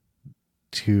to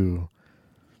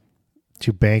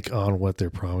bank on what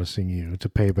they're promising you to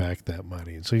pay back that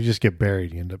money. And so you just get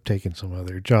buried. You end up taking some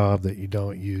other job that you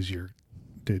don't use your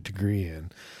degree in.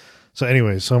 So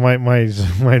anyway,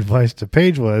 my advice to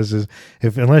Paige is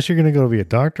unless you're going to go be a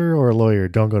doctor or a lawyer,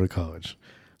 don't go to college.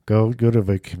 Go to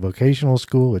vocational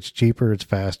school. It's cheaper, it's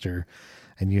faster,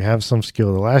 and you have some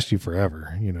skill that lasts you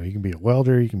forever. You can be a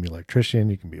welder, you can be an electrician,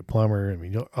 you can be a plumber. I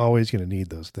mean, you're always going to need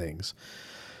those things.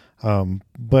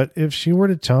 But if she were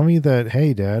to tell me that,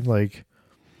 hey, Dad, like,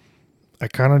 I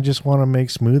kind of just want to make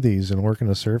smoothies and work in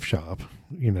a surf shop,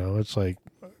 it's like,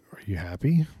 are you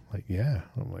happy? Like, yeah.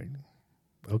 I'm like,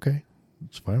 okay,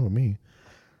 it's fine with me.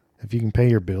 If you can pay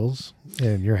your bills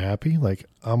and you're happy, like,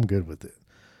 I'm good with it.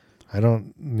 I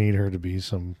don't need her to be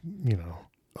some,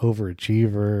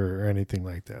 overachiever or anything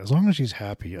like that. As long as she's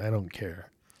happy, I don't care.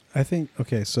 I think,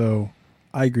 okay, so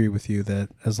I agree with you that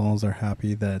as long as they're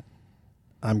happy, that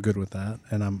I'm good with that,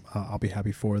 and I'll be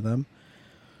happy for them.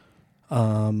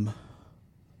 But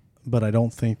I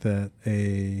don't think that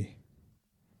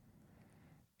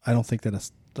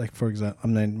like, for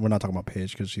example, we're not talking about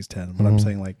Paige because she's 10, but I'm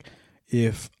saying, like,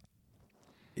 if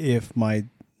one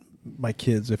of my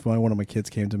kids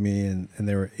came to me and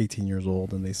they were 18 years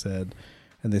old and they said,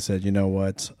 you know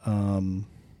what, I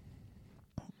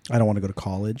don't want to go to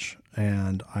college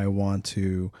and I want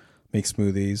to make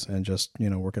smoothies and just,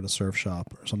 work at a surf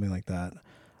shop or something like that,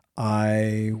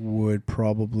 I would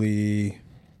probably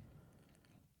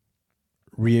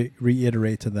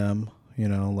reiterate to them,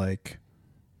 I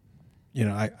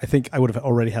think I would have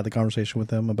already had the conversation with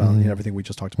them about everything we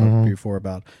just talked about before,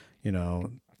 about,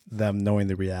 them knowing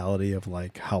the reality of,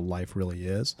 like, how life really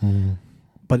is. And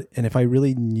if I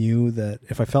really knew that,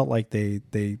 if I felt like they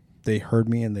they heard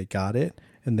me and they got it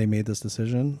and they made this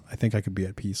decision, I think I could be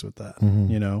at peace with that.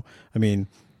 Mm-hmm. You know, I mean,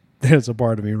 there's a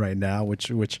part of me right now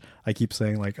which I keep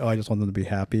saying like, oh, I just want them to be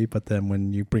happy. But then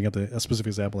when you bring up a specific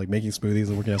example, like making smoothies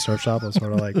and working at a surf shop, I'm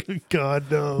sort of like, God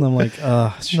no. and I'm like,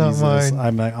 Jesus,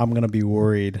 I'm gonna be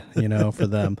worried, you know, for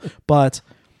them. But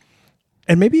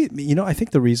and maybe, you know, I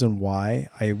think the reason why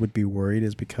I would be worried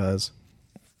is because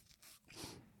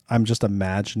I'm just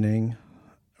imagining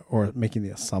or making the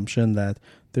assumption that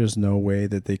there's no way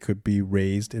that they could be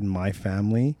raised in my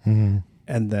family. Mm-hmm.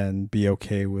 And then be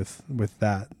okay with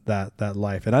that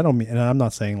life. And I don't mean, and I'm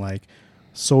not saying like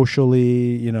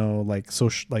socially, you know, like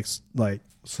social, like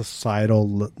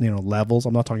societal, you know, levels.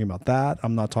 I'm not talking about that.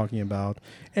 I'm not talking about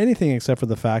anything except for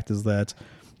the fact is that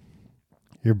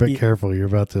you're a bit careful. You're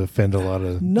about to offend a lot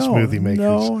of smoothie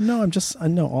makers.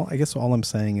 No. I guess all I'm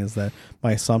saying is that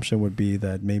my assumption would be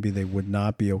that maybe they would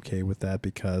not be okay with that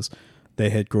because they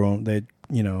had grown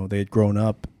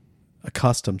up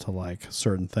accustomed to like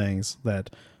certain things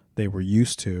that they were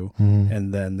used to,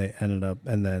 and then they ended up,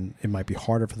 and then it might be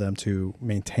harder for them to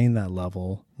maintain that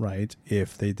level, right?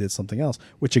 If they did something else,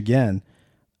 which again,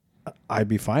 I'd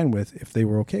be fine with if they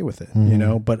were okay with it, you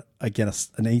know. But again,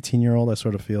 an 18-year-old, I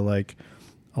sort of feel like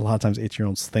a lot of times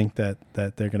 18-year-olds think that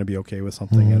they're going to be okay with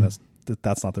something, and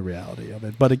that's not the reality of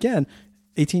it. But again,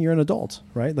 18, you're an adult,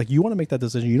 right? Like you want to make that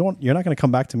decision. You're not going to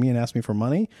come back to me and ask me for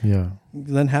money. Yeah.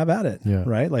 Then have at it. Yeah.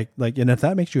 Right. Like, and if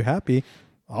that makes you happy,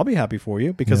 I'll be happy for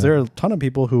you because there are a ton of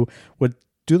people who would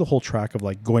do the whole track of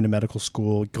like going to medical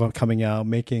school, coming out,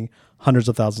 making hundreds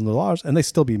of thousands of dollars, and they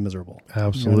still be miserable.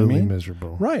 Absolutely, you know what I mean?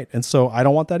 Miserable. Right. And so I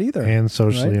don't want that either. And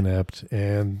socially inept,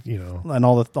 and you know, and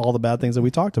all the bad things that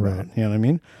we talked about. Right. You know what I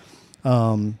mean?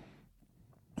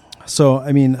 So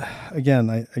I mean, again,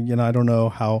 I don't know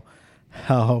how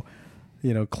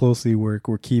you know closely we're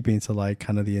keeping to like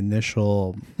kind of the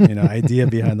initial idea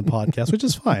behind the podcast, which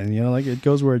is fine. You know, like it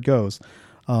goes where it goes.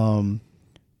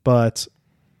 But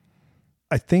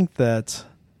I think that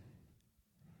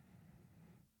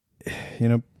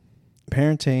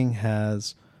parenting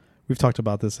has. We've talked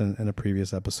about this in a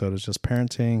previous episode. Is just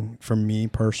parenting for me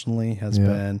personally has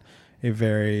been a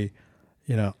very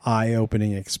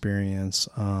eye-opening experience.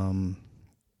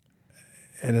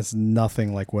 And it's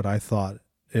nothing like what I thought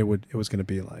it was going to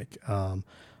be like.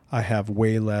 I have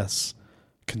way less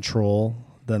control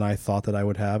than I thought that I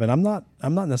would have, and I'm not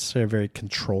necessarily a very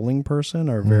controlling person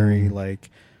or very like,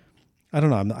 I don't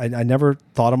know. I never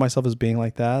thought of myself as being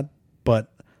like that,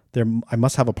 but I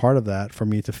must have a part of that for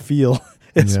me to feel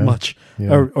as much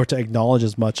or to acknowledge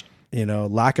as much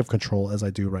lack of control as I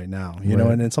do right now. You know,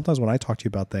 and then sometimes when I talk to you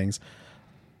about things,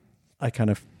 I kind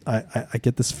of I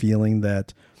get this feeling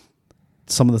that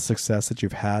some of the success that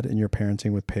you've had in your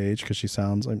parenting with Paige, because she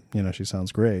sounds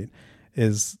great,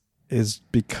 is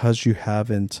because you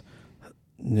haven't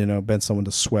been someone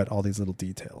to sweat all these little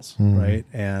details, right?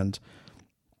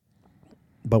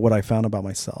 But what I found about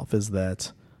myself is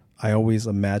that I always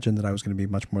imagined that I was going to be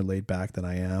much more laid back than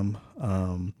I am,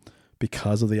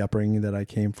 because of the upbringing that I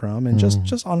came from, and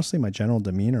just honestly my general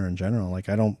demeanor in general. Like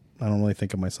I don't really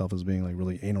think of myself as being like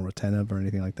really anal retentive or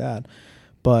anything like that,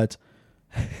 but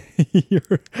you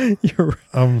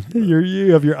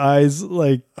have your eyes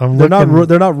like they're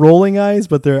not rolling eyes,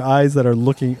 but they're eyes that are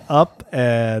looking up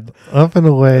and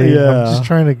away. I'm just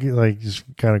trying to just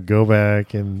kind of go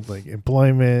back and like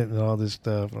employment and all this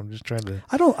stuff. I'm just trying to.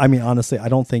 Honestly, I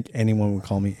don't think anyone would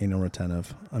call me anal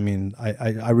retentive.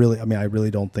 I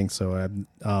really don't think so.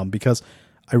 Because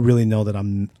I really know that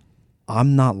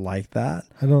I'm not like that.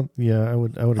 I would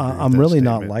agree I'm really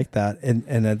not like that,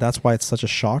 and that's why it's such a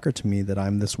shocker to me that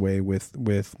I'm this way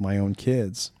with my own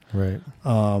kids. Right.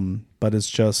 But it's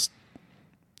just,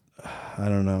 I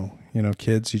don't know.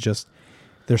 Kids,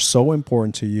 they're so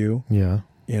important to you. Yeah.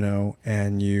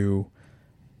 And you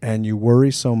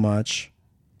worry so much.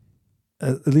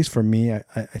 At least for me, I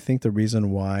think the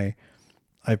reason why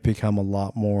I've become a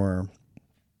lot more.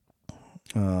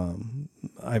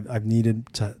 I've needed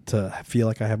to feel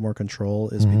like I have more control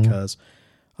is because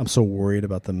I'm so worried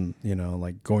about them,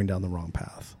 like going down the wrong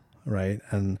path. Right.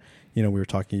 And, we were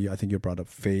talking, I think you brought up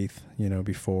faith,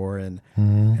 before and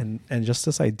just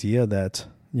this idea that,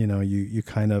 you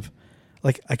kind of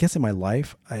like, I guess in my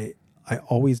life, I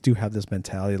always do have this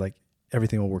mentality, like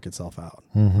everything will work itself out.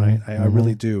 Right. I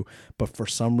really do. But for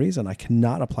some reason I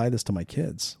cannot apply this to my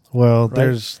kids. Well,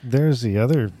 right? There's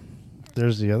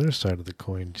the other side of the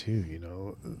coin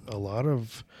too. A lot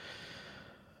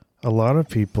of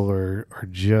people are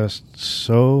just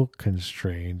so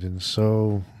constrained and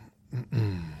so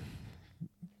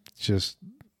just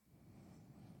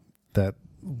that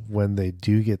when they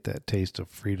do get that taste of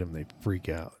freedom, they freak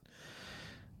out.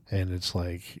 And it's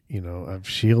like, you know, I've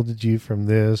shielded you from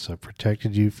this. I've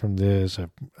protected you from this.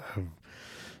 I've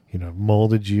you know,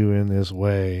 molded you in this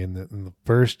way. And the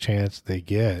first chance they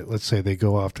get, let's say they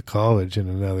go off to college in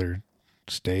another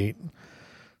state,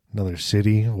 another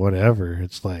city, whatever.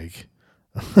 It's like,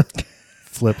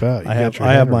 flip out. I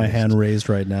have my hand raised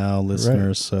right now, listeners.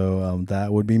 Right. So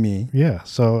that would be me. Yeah.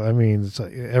 So I mean, it's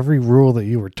like every rule that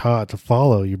you were taught to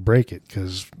follow, you break it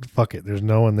because fuck it. There's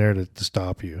no one there to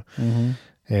stop you. Mm-hmm.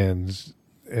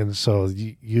 And so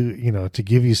you know, to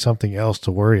give you something else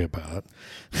to worry about.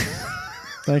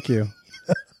 Thank you.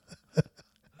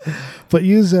 But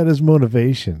use that as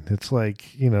motivation. It's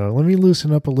like, you know, let me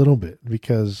loosen up a little bit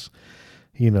because,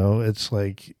 you know, it's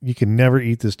like you can never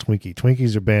eat this Twinkie.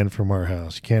 Twinkies are banned from our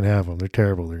house. You can't have them. They're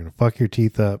terrible. They're going to fuck your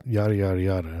teeth up, yada, yada,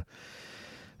 yada.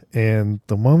 And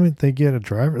the moment they get a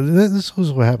driver, this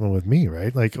was what happened with me,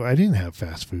 right? Like, I didn't have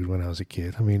fast food when I was a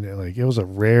kid. I mean, like, it was a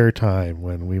rare time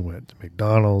when we went to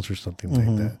McDonald's or something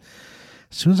like that.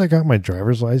 As soon as I got my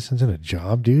driver's license and a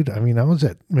job, dude, I mean, I was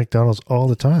at McDonald's all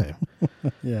the time.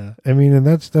 Yeah. I mean, and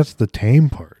that's the tame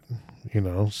part, you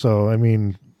know? So, I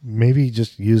mean, maybe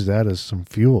just use that as some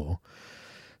fuel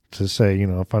to say, you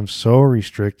know, if I'm so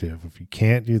restrictive, if you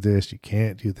can't do this, you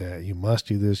can't do that, you must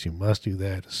do this, you must do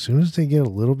that. As soon as they get a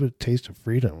little bit of taste of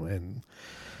freedom, and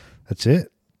that's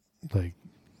it, like,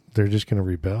 they're just going to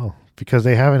rebel because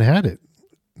they haven't had it.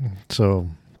 So,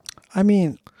 I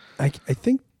mean, I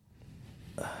think,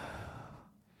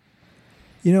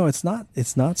 you know, it's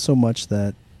not so much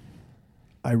that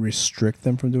I restrict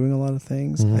them from doing a lot of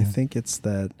things. I think it's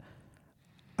that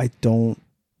I don't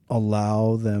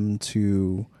allow them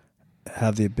to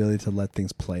have the ability to let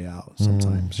things play out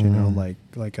sometimes, you know,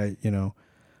 like I, you know,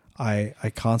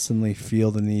 I constantly feel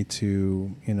the need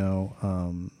to, you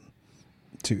know,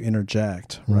 to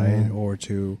interject, right. Or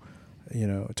to, you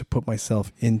know, to put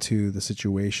myself into the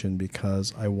situation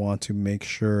because I want to make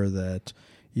sure that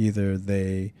either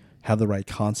they have the right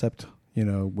concept, you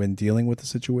know, when dealing with the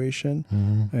situation,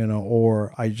 you know,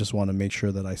 or I just want to make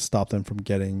sure that I stop them from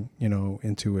getting, you know,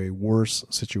 into a worse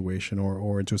situation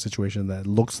or into a situation that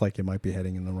looks like it might be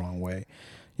heading in the wrong way,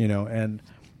 you know,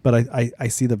 but I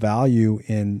see the value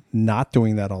in not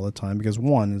doing that all the time because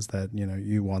one is that, you know,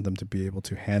 you want them to be able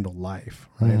to handle life,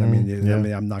 right? I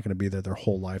mean, I'm not going to be there their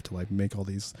whole life to like make all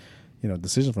these, you know,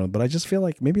 decisions for them, but I just feel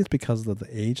like maybe it's because of the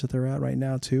age that they're at right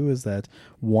now too, is that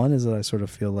one is that I sort of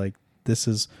feel like this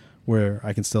is where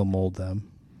I can still mold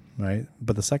them, right?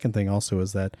 But the second thing also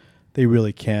is that they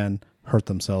really can hurt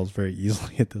themselves very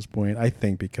easily at this point, I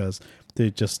think, because they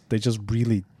just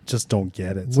really just don't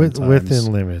get it sometimes.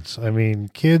 Within limits. I mean,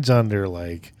 kids under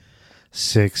like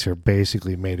 6 are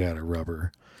basically made out of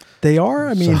rubber. They are.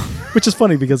 I mean, which is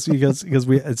funny because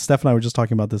Steph and I were just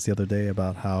talking about this the other day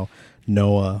about how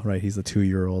Noah, right? He's the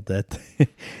 2-year-old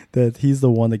that he's the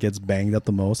one that gets banged up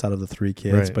the most out of the 3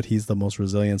 kids, right. But he's the most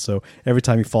resilient. So every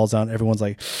time he falls down, everyone's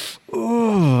like,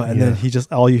 "Oh!" And then he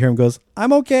just all you hear him goes,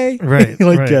 "I'm okay." Right. He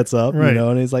like gets up, you know,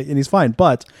 and he's like, and he's fine.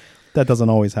 But that doesn't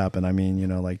always happen. I mean, you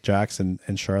know, like Jackson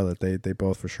and Charlotte, they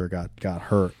both for sure got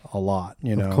hurt a lot.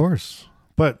 You know, of course,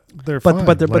 but they're fine.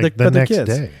 But they're next kids.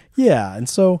 Day. Yeah, and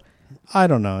so I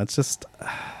don't know. It's just.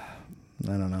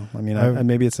 I don't know. I mean,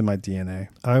 maybe it's in my DNA.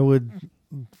 I would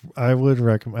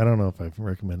recommend. I don't know if I've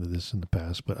recommended this in the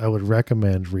past, but I would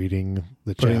recommend reading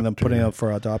the chapter. Putting up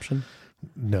for adoption.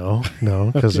 No,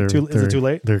 because is it too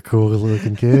late? They're cool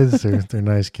looking kids. They're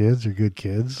nice kids. They're good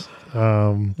kids.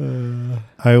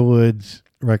 I would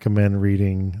recommend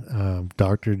reading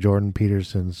Dr. Jordan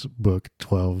Peterson's book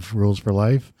 12 Rules for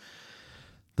Life.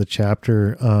 The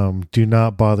chapter "Do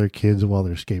not bother kids while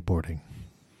they're skateboarding."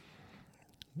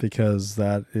 Because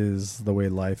that is the way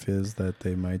life is, that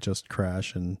they might just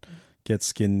crash and get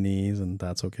skinned knees, and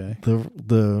that's okay.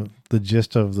 The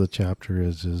gist of the chapter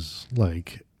is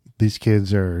like these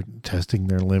kids are testing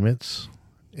their limits,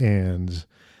 and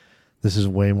this is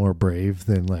way more brave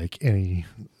than like any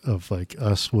of like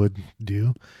us would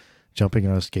do, jumping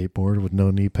on a skateboard with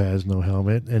no knee pads, no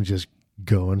helmet, and just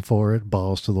going for it,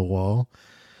 balls to the wall.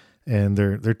 And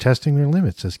they're testing their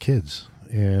limits as kids,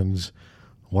 and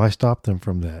why stop them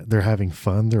from that? They're having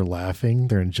fun. They're laughing.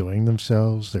 They're enjoying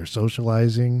themselves. They're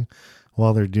socializing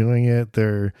while they're doing it.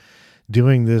 They're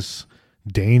doing this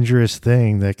dangerous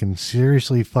thing that can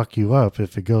seriously fuck you up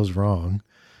if it goes wrong.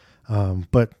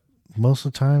 But most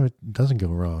of the time it doesn't go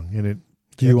wrong. And it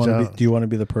do you want to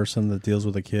be the person that deals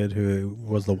with a kid who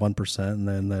was the 1% and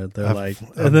then they're I've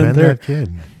been that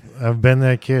kid. I've been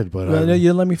that kid, but no,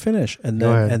 you let me finish, and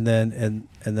then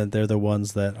they're the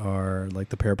ones that are like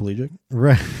the paraplegic,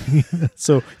 right?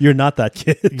 So you're not that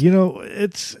kid, you know.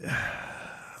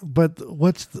 But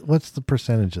what's the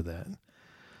percentage of that?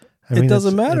 I mean, it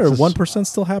doesn't it's- matter. it's a 1%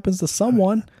 still happens to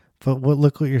someone. But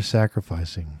look what you're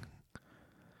sacrificing.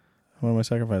 What am I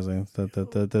sacrificing?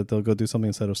 That they'll go do something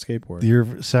instead of skateboard.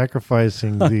 You're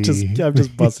sacrificing I'm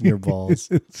just busting your balls.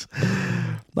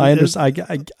 I understand.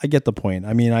 I get the point.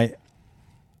 I mean,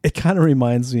 it kind of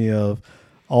reminds me of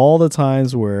all the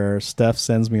times where Steph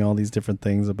sends me all these different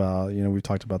things about, we've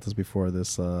talked about this before,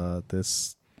 this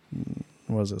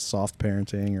what is it, soft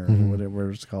parenting or whatever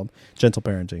it's called, gentle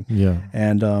parenting. Yeah.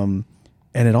 And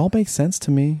it all makes sense to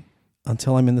me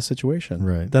until I'm in the situation.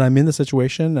 Right. Then I'm in the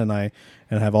situation and I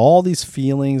have all these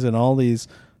feelings and all these,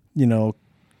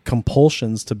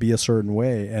 compulsions to be a certain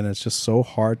way, and it's just so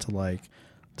hard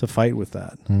to fight with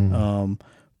that.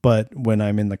 But when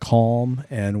I'm in the calm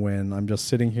and when I'm just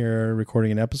sitting here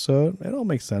recording an episode, it all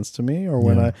makes sense to me. Or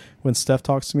when Steph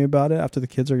talks to me about it after the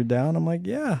kids are down, I'm like,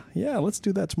 yeah, let's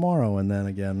do that tomorrow. And then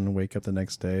again, wake up the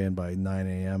next day, and by 9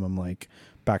 a.m. I'm like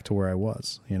back to where I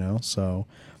was, So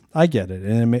I get it,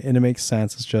 and it makes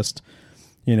sense. It's just,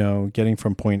 getting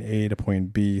from point A to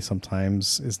point B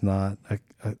sometimes is not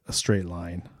a straight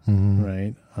line,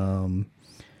 right?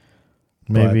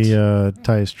 Maybe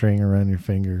tie a string around your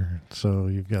finger so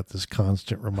you've got this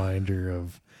constant reminder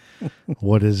of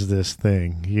what is this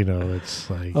thing? It's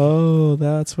like, oh,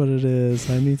 that's what it is.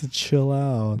 I need to chill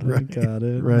out. Right, I got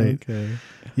it. right. Okay.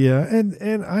 yeah, and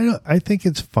I think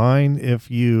it's fine if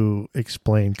you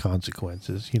explain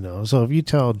consequences. So if you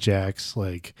tell Jax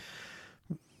like,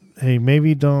 hey,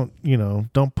 maybe don't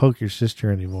poke your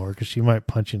sister anymore because she might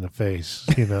punch you in the face.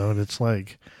 And it's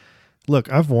like,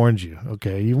 look, I've warned you,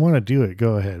 okay? You want to do it,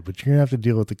 go ahead, but you're going to have to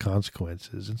deal with the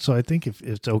consequences. And so I think if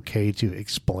it's okay to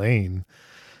explain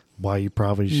why you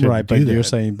probably shouldn't Right, but do that. you're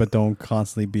saying, but don't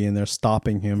constantly be in there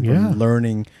stopping him from Yeah.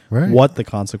 learning Right. what the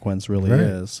consequence really Right,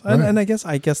 is. And, right. and I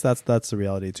guess that's the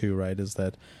reality too, right? Is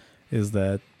that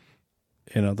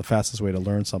the fastest way to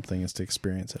learn something is to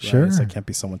experience it. Right? Sure. It can't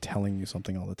be someone telling you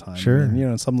something all the time. Sure. And,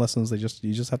 in some lessons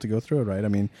you just have to go through it, right? I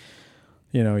mean,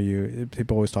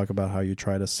 people always talk about how you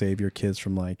try to save your kids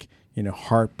from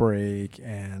heartbreak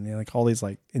and like all these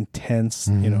like intense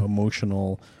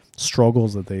emotional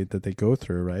struggles that they go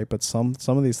through, right? But some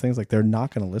of these things, like, they're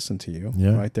not going to listen to you,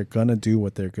 Yeah. right? They're going to do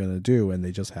what they're going to do, and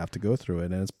they just have to go through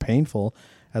it. And it's painful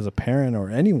as a parent or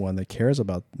anyone that cares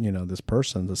about this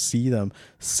person to see them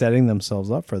setting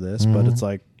themselves up for this, but it's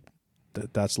like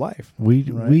that's life.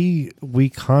 We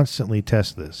constantly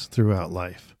test this throughout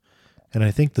life. And I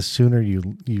think the sooner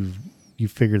you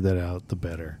figure that out, the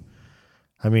better.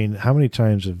 I mean, how many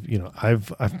times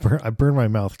have I burn my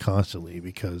mouth constantly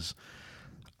because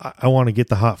I want to get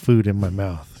the hot food in my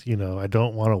mouth. I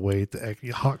don't want to wait the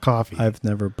hot coffee. I've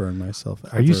never burned myself.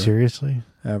 Are you seriously?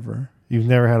 Ever? You've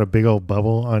never had a big old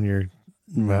bubble on your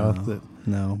mouth?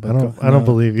 No, but I don't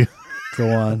believe you. Go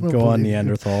on, don't go on, believe you.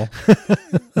 Neanderthal.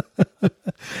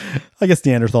 I guess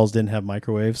Neanderthals didn't have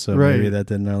microwaves, so Right. maybe that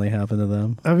didn't really happen to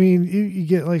them. I mean, you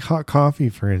get like hot coffee,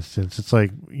 for instance. It's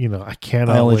like, I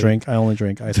cannot. I only wait.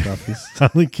 drink iced coffees. I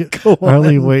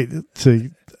only wait to.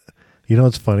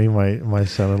 It's funny. My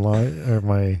son-in-law or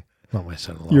not my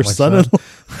son-in-law. Your my son-in-law,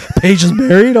 Paige is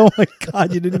married. Oh my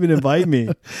God, you didn't even invite me.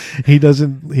 He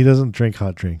doesn't drink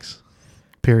hot drinks.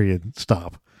 Period.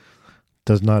 Stop.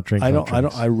 Does not drink. I hot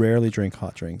drinks. I rarely drink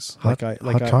hot drinks. Hot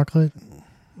chocolate.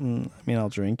 I mean, I'll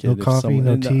drink it. No if coffee. someone-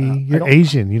 No and, tea. I You're don't-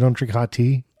 Asian. You don't drink hot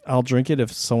tea. I'll drink it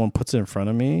if someone puts it in front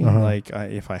of me,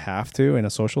 if I have to in a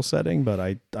social setting. But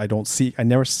I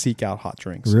never seek out hot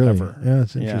drinks Really? ever. Yeah,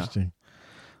 that's interesting.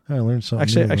 I learned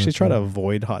something. Actually try to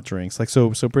avoid hot drinks. Like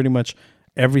so pretty much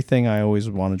everything I always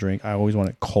want to drink, I always want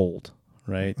it cold,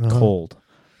 right? Cold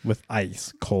with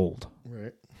ice, cold.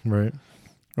 Right.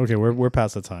 Okay, we're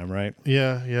past the time, right?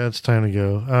 Yeah. It's time to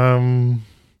go.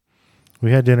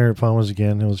 We had dinner at Palma's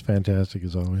again. It was fantastic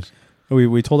as always.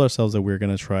 We told ourselves that we were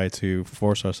going to try to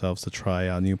force ourselves to try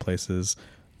out new places,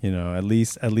 at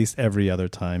least every other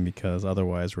time, because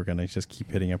otherwise we're going to just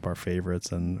keep hitting up our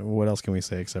favorites. And what else can we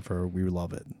say except for we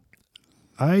love it?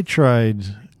 I tried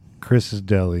Chris's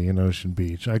Deli in Ocean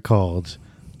Beach. I called.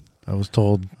 I was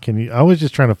told, I was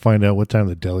just trying to find out what time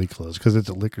the deli closed because it's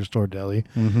a liquor store deli.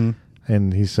 Mm-hmm.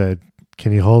 And he said,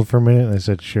 can you hold for a minute? And I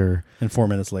said, sure. And 4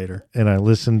 minutes later. And I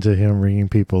listened to him ringing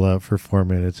people up for 4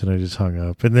 minutes, and I just hung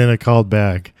up. And then I called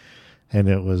back, and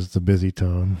it was the busy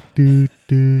tone.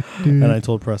 And I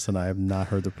told Preston I have not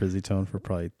heard the busy tone for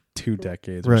probably 2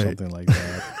 decades or Right. something like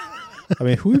that. I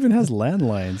mean, who even has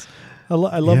landlines?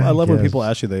 I love Yeah, I when guess. people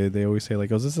ask you. They always say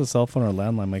like, "Oh, is this a cell phone or a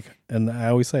landline?" Like, and I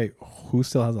always say, "Who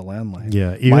still has a landline?"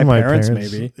 Yeah, even my parents,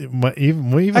 parents, maybe.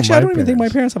 Even Actually, my I don't even think my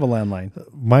parents. parents have a landline.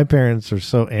 My parents are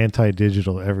so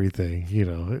anti-digital everything. You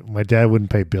know, my dad wouldn't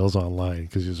pay bills online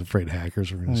because he was afraid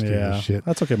hackers were going to steal his shit.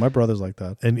 That's okay. My brother's like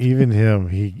that. And even him,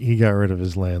 he got rid of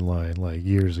his landline like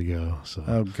years ago. So,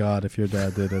 Oh God, if your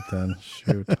dad did it, then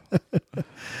shoot.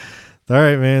 all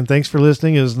right, man. Thanks for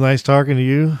listening. It was nice talking to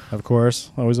you, Of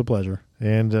course, always a pleasure.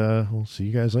 and we'll see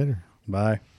you guys later. Bye.